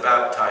 Jesus is the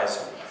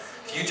baptizer.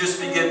 If you just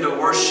begin to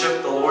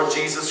worship the Lord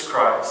Jesus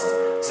Christ,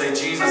 say,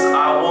 Jesus,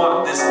 I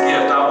want this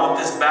gift. I want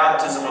this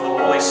baptism of the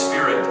Holy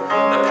Spirit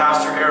that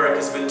Pastor Eric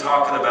has been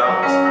talking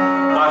about.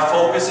 My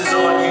focus is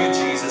on you,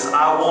 Jesus.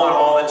 I want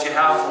all that you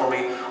have for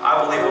me.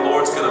 I believe the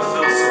Lord's going to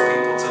fill some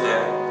people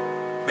today.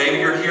 Maybe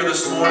you're here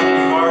this morning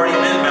and you've already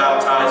been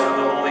baptized with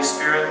the Holy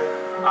Spirit.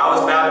 I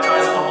was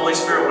baptized in the Holy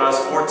Spirit when I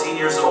was 14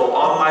 years old,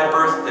 on my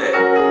birthday,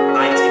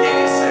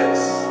 1986.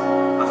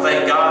 I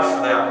thank God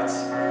for that.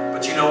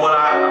 But you know what?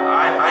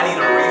 I need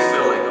a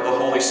refilling of the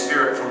Holy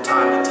Spirit from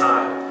time to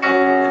time.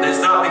 And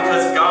it's not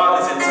because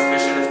God is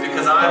insufficient, it's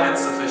because I'm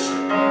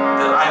insufficient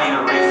that I need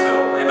a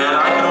refill. Amen?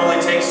 I can only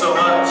take so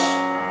much,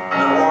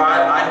 or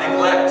I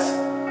neglect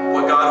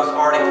what God has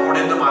already poured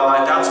into my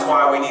life. That's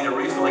why we need a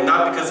refilling.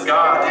 Not because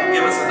God didn't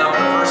give us enough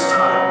the first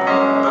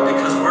time, but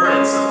because we're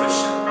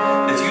insufficient.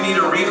 And if you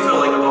need a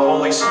refilling of the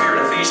Holy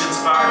Spirit,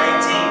 Ephesians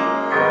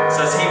 5:18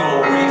 says He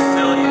will refill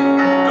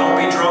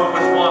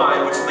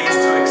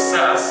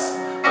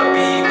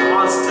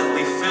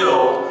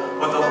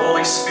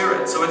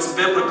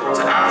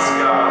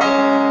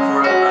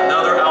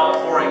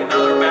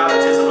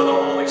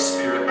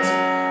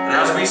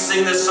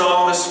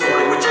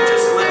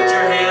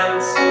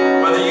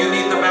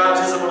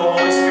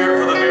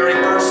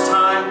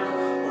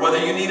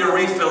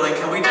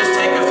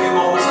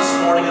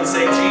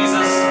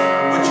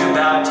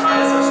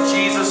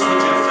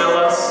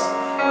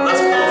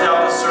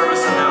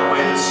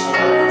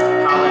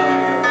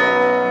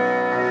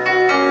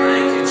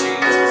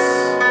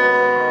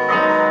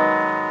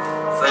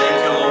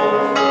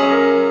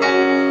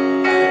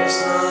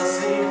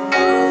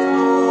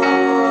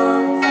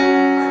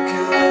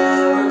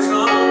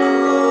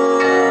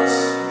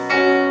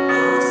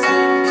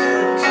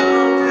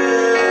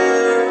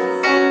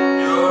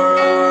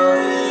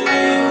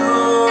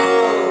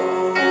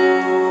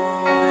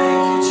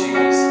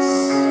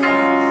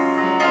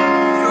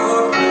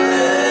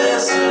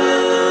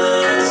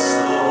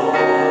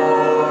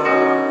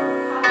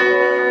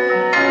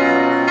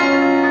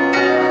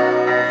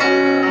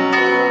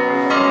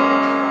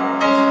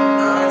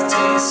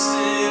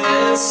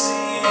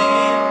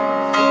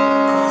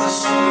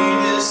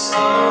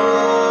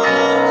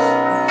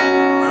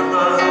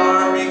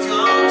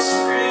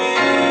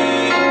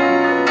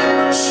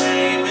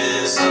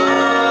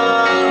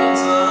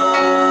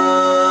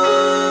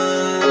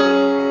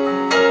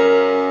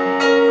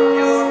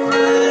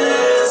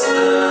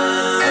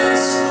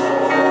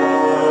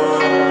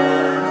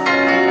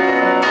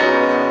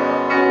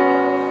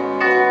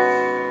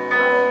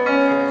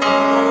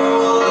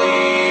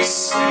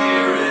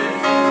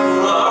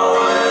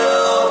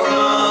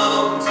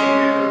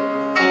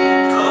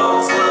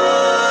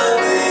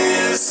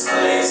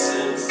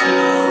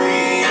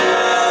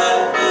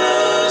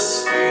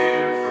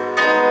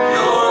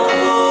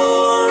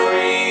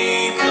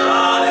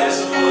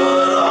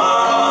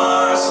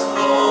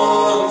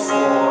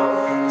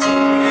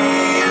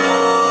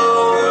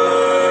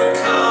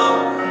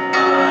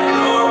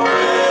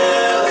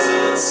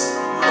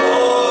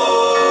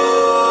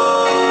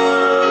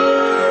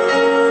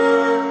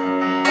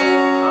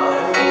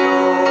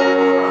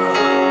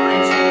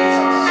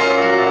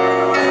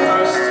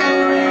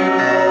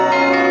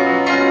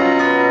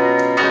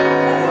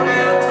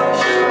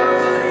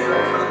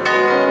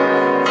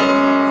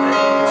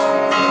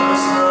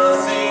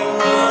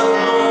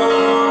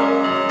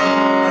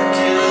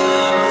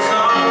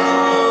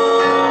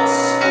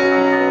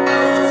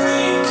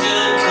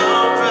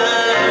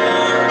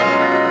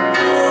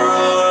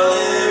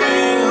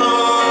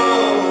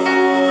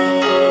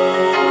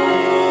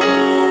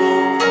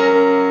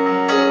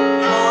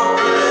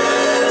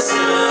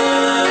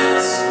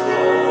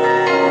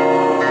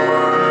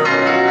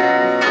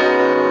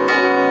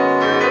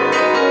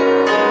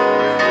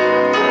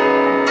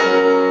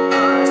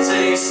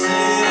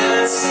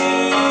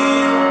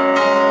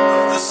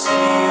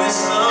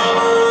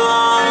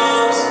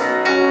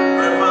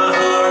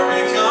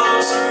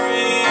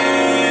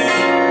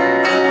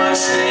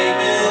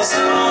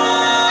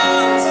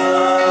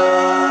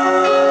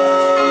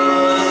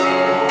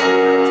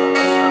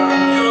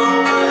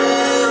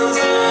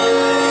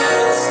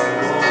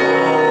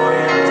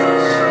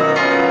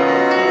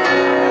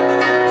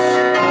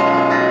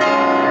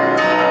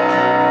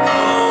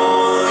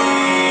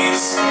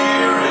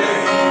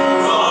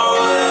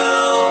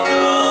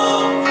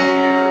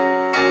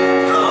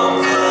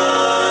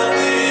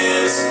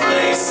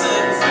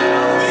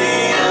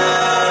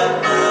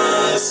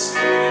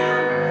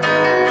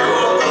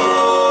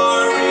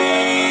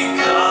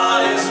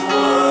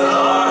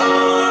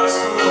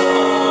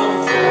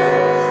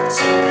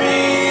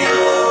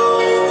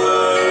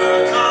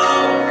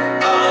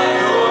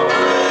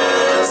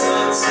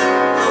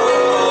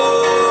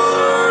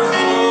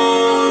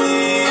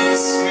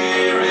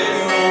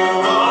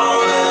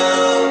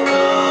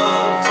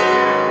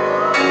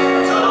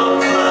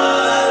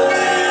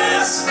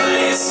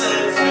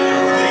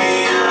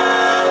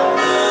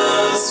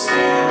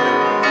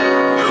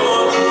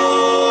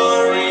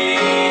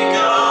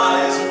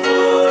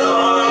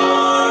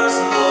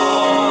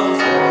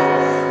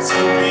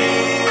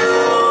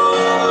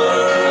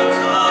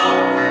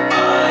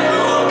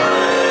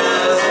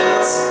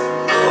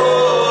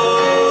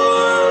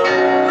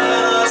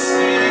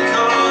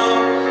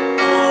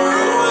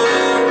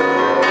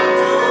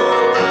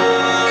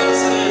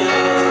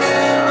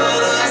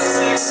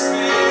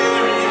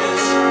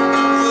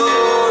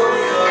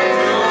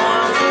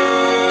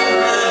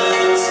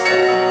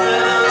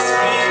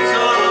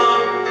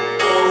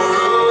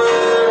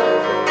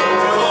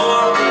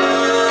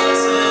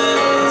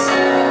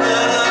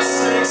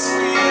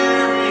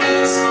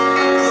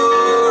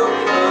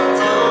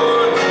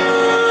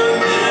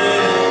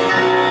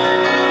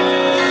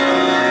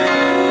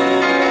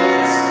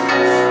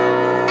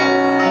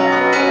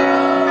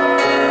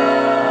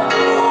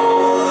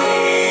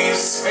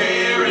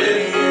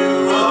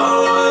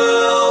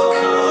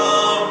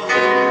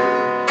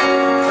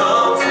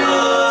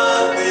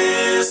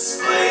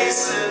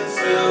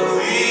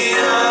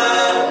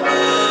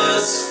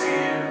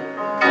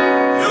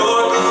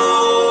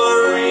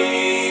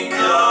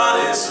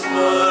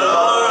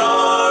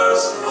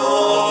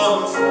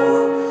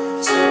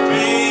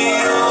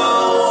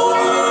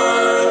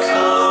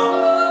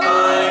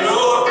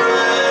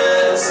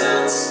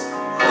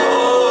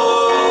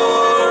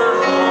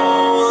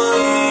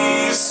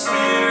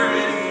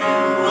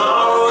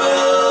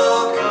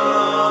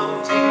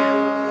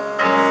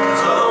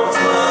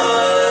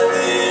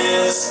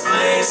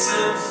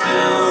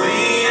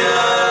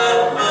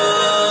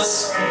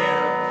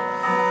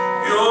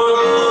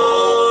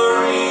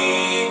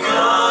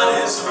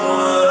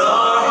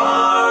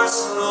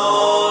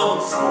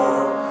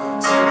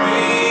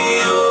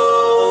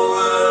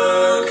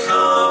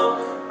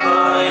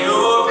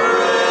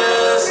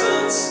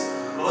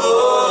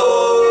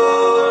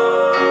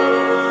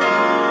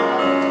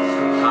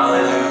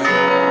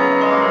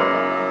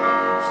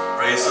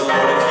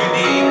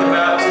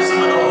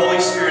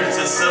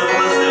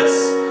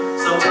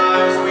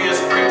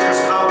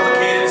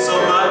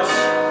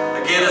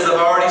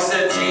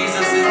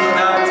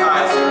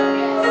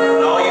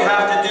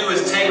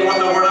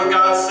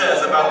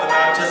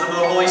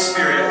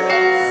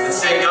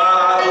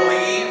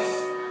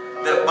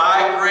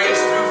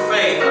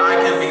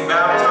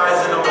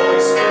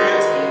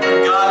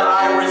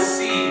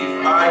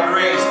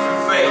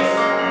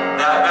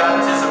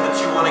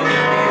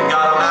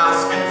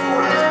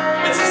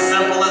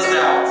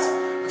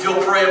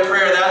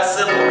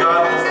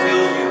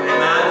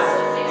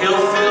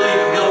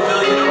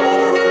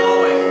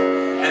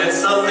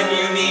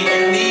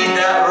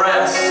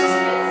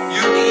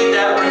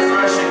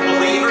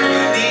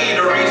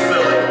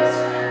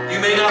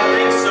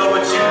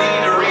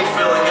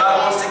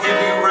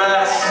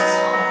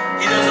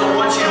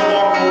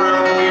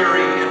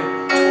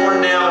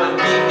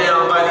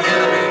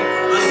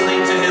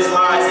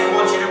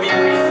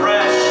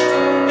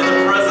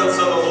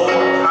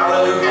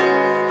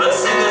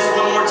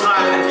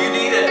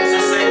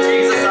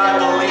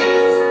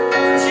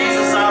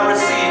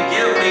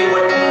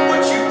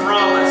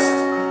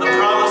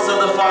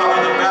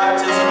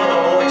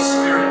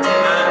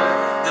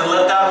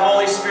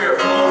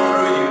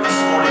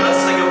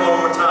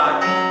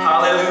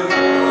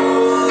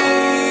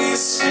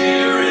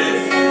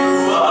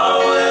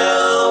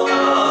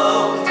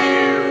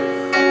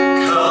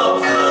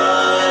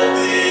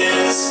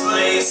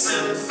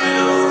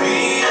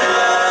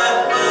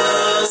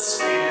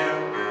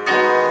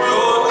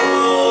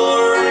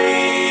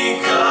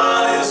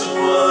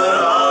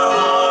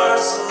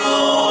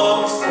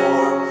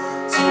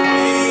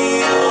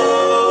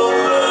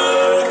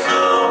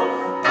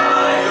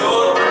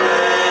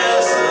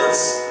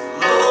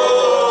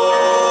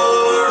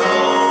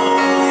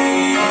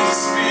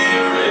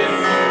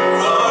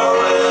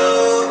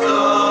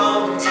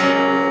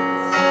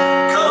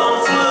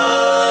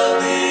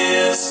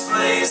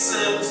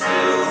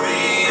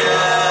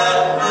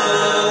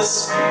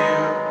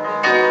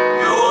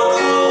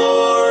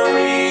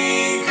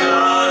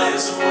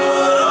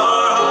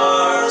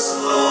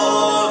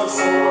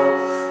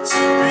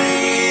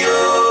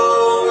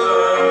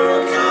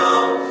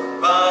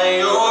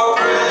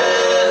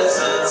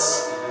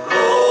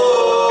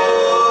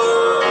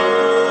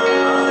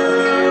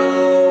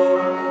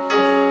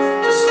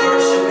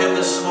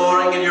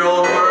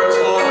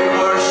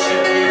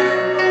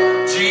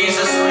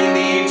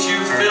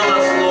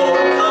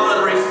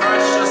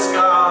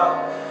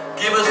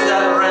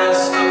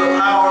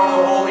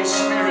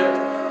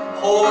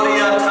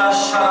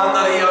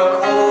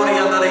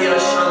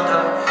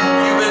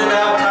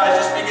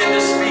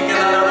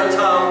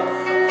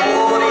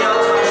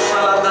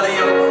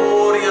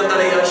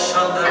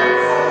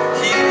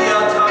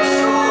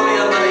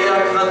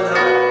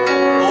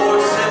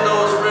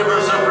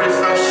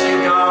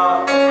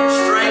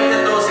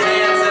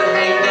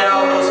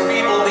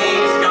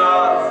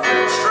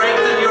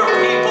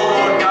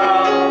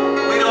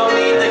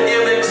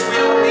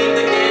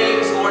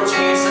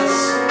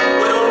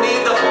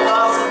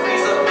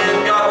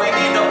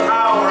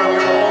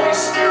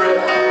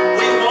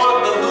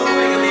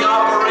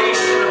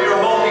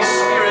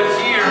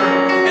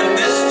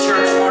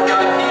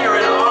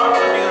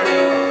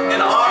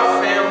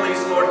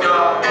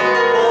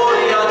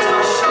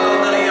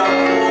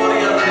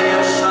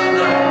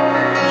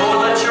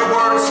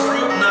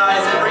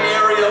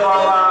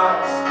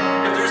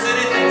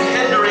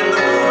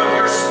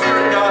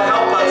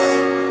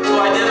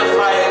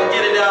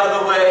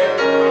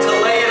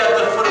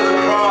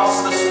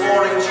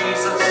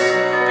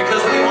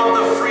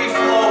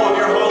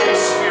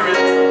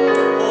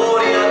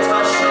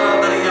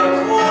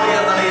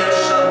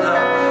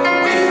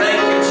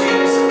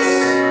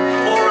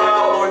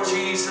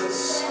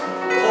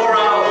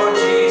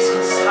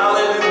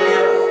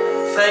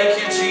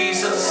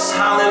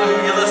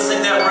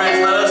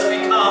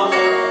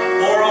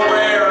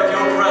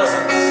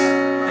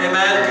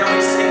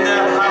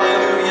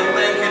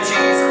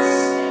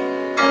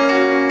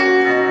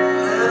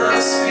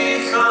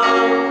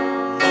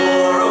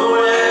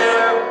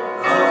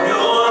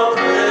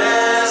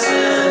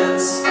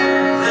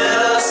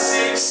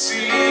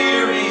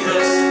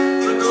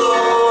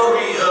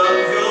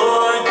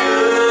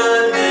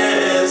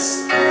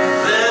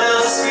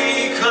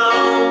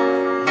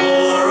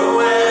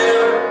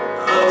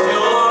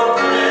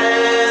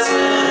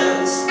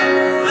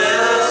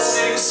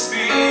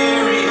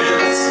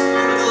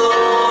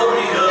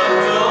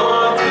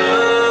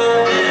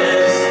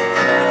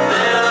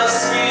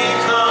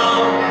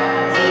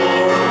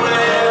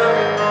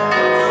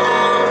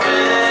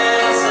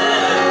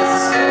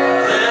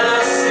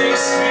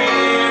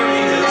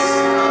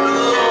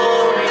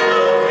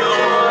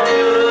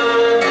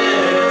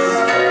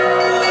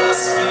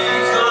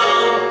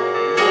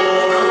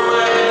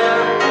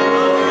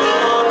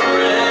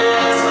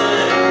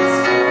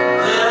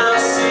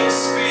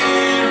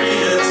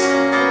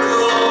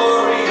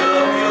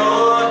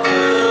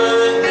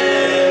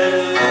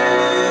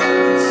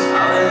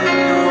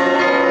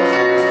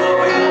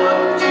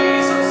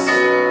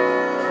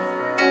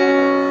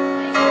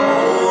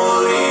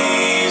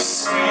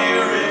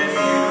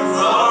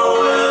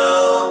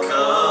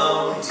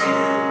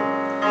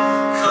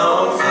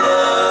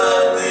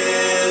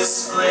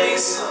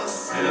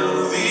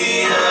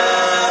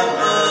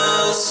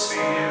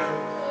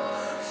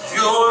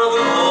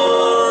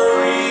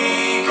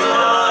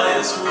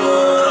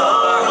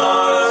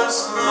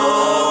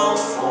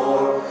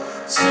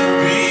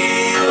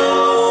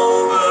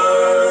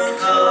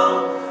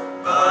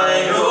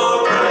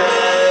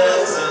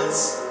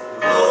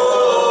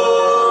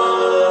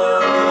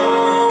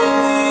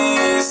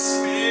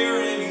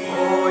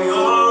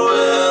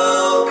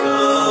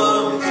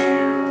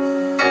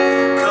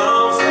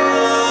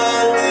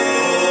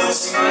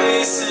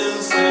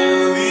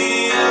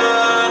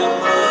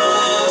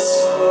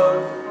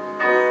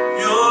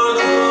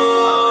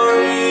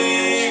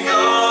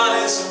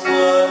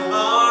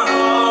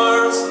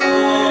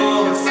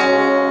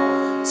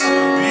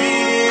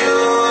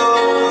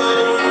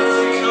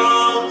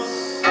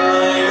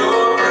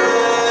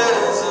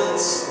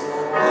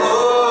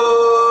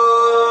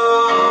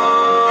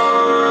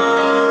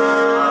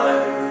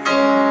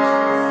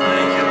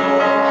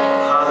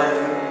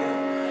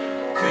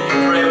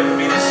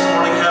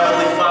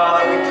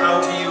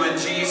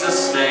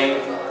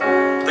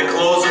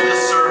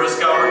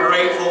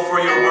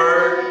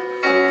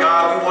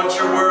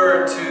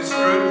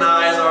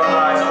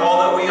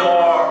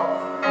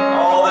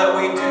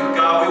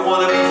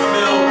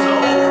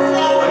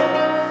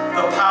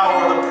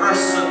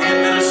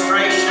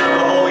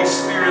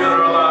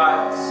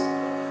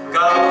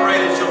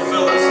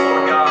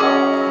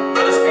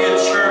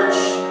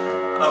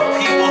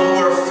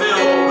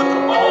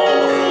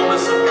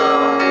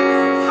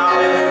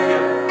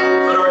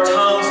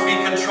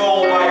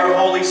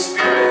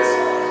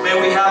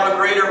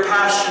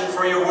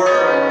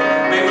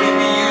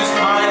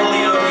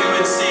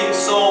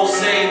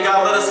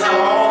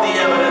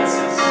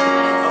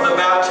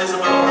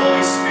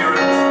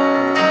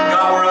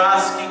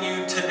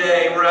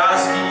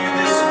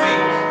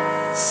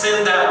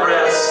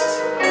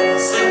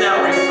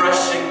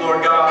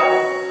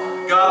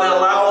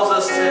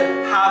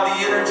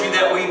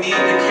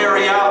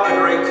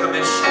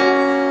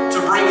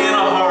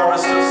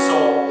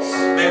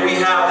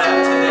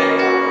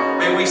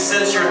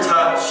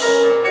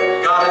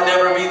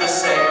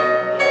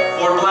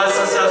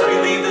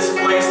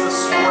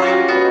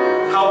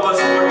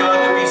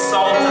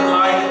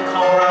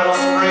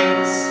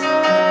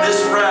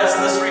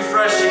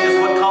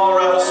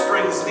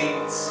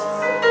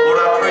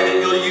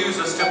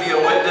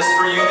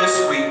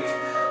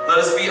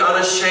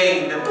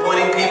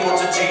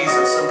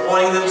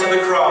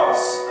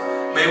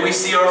May we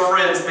see our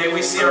friends, may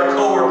we see our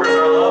coworkers,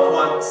 our loved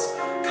ones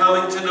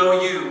coming to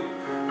know you.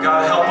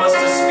 God, help us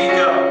to speak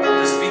up,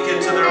 to speak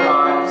into their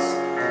lives.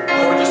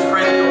 Lord, we just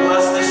pray that you'll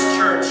bless this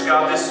church,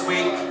 God, this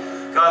week.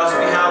 God, as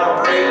we have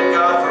a break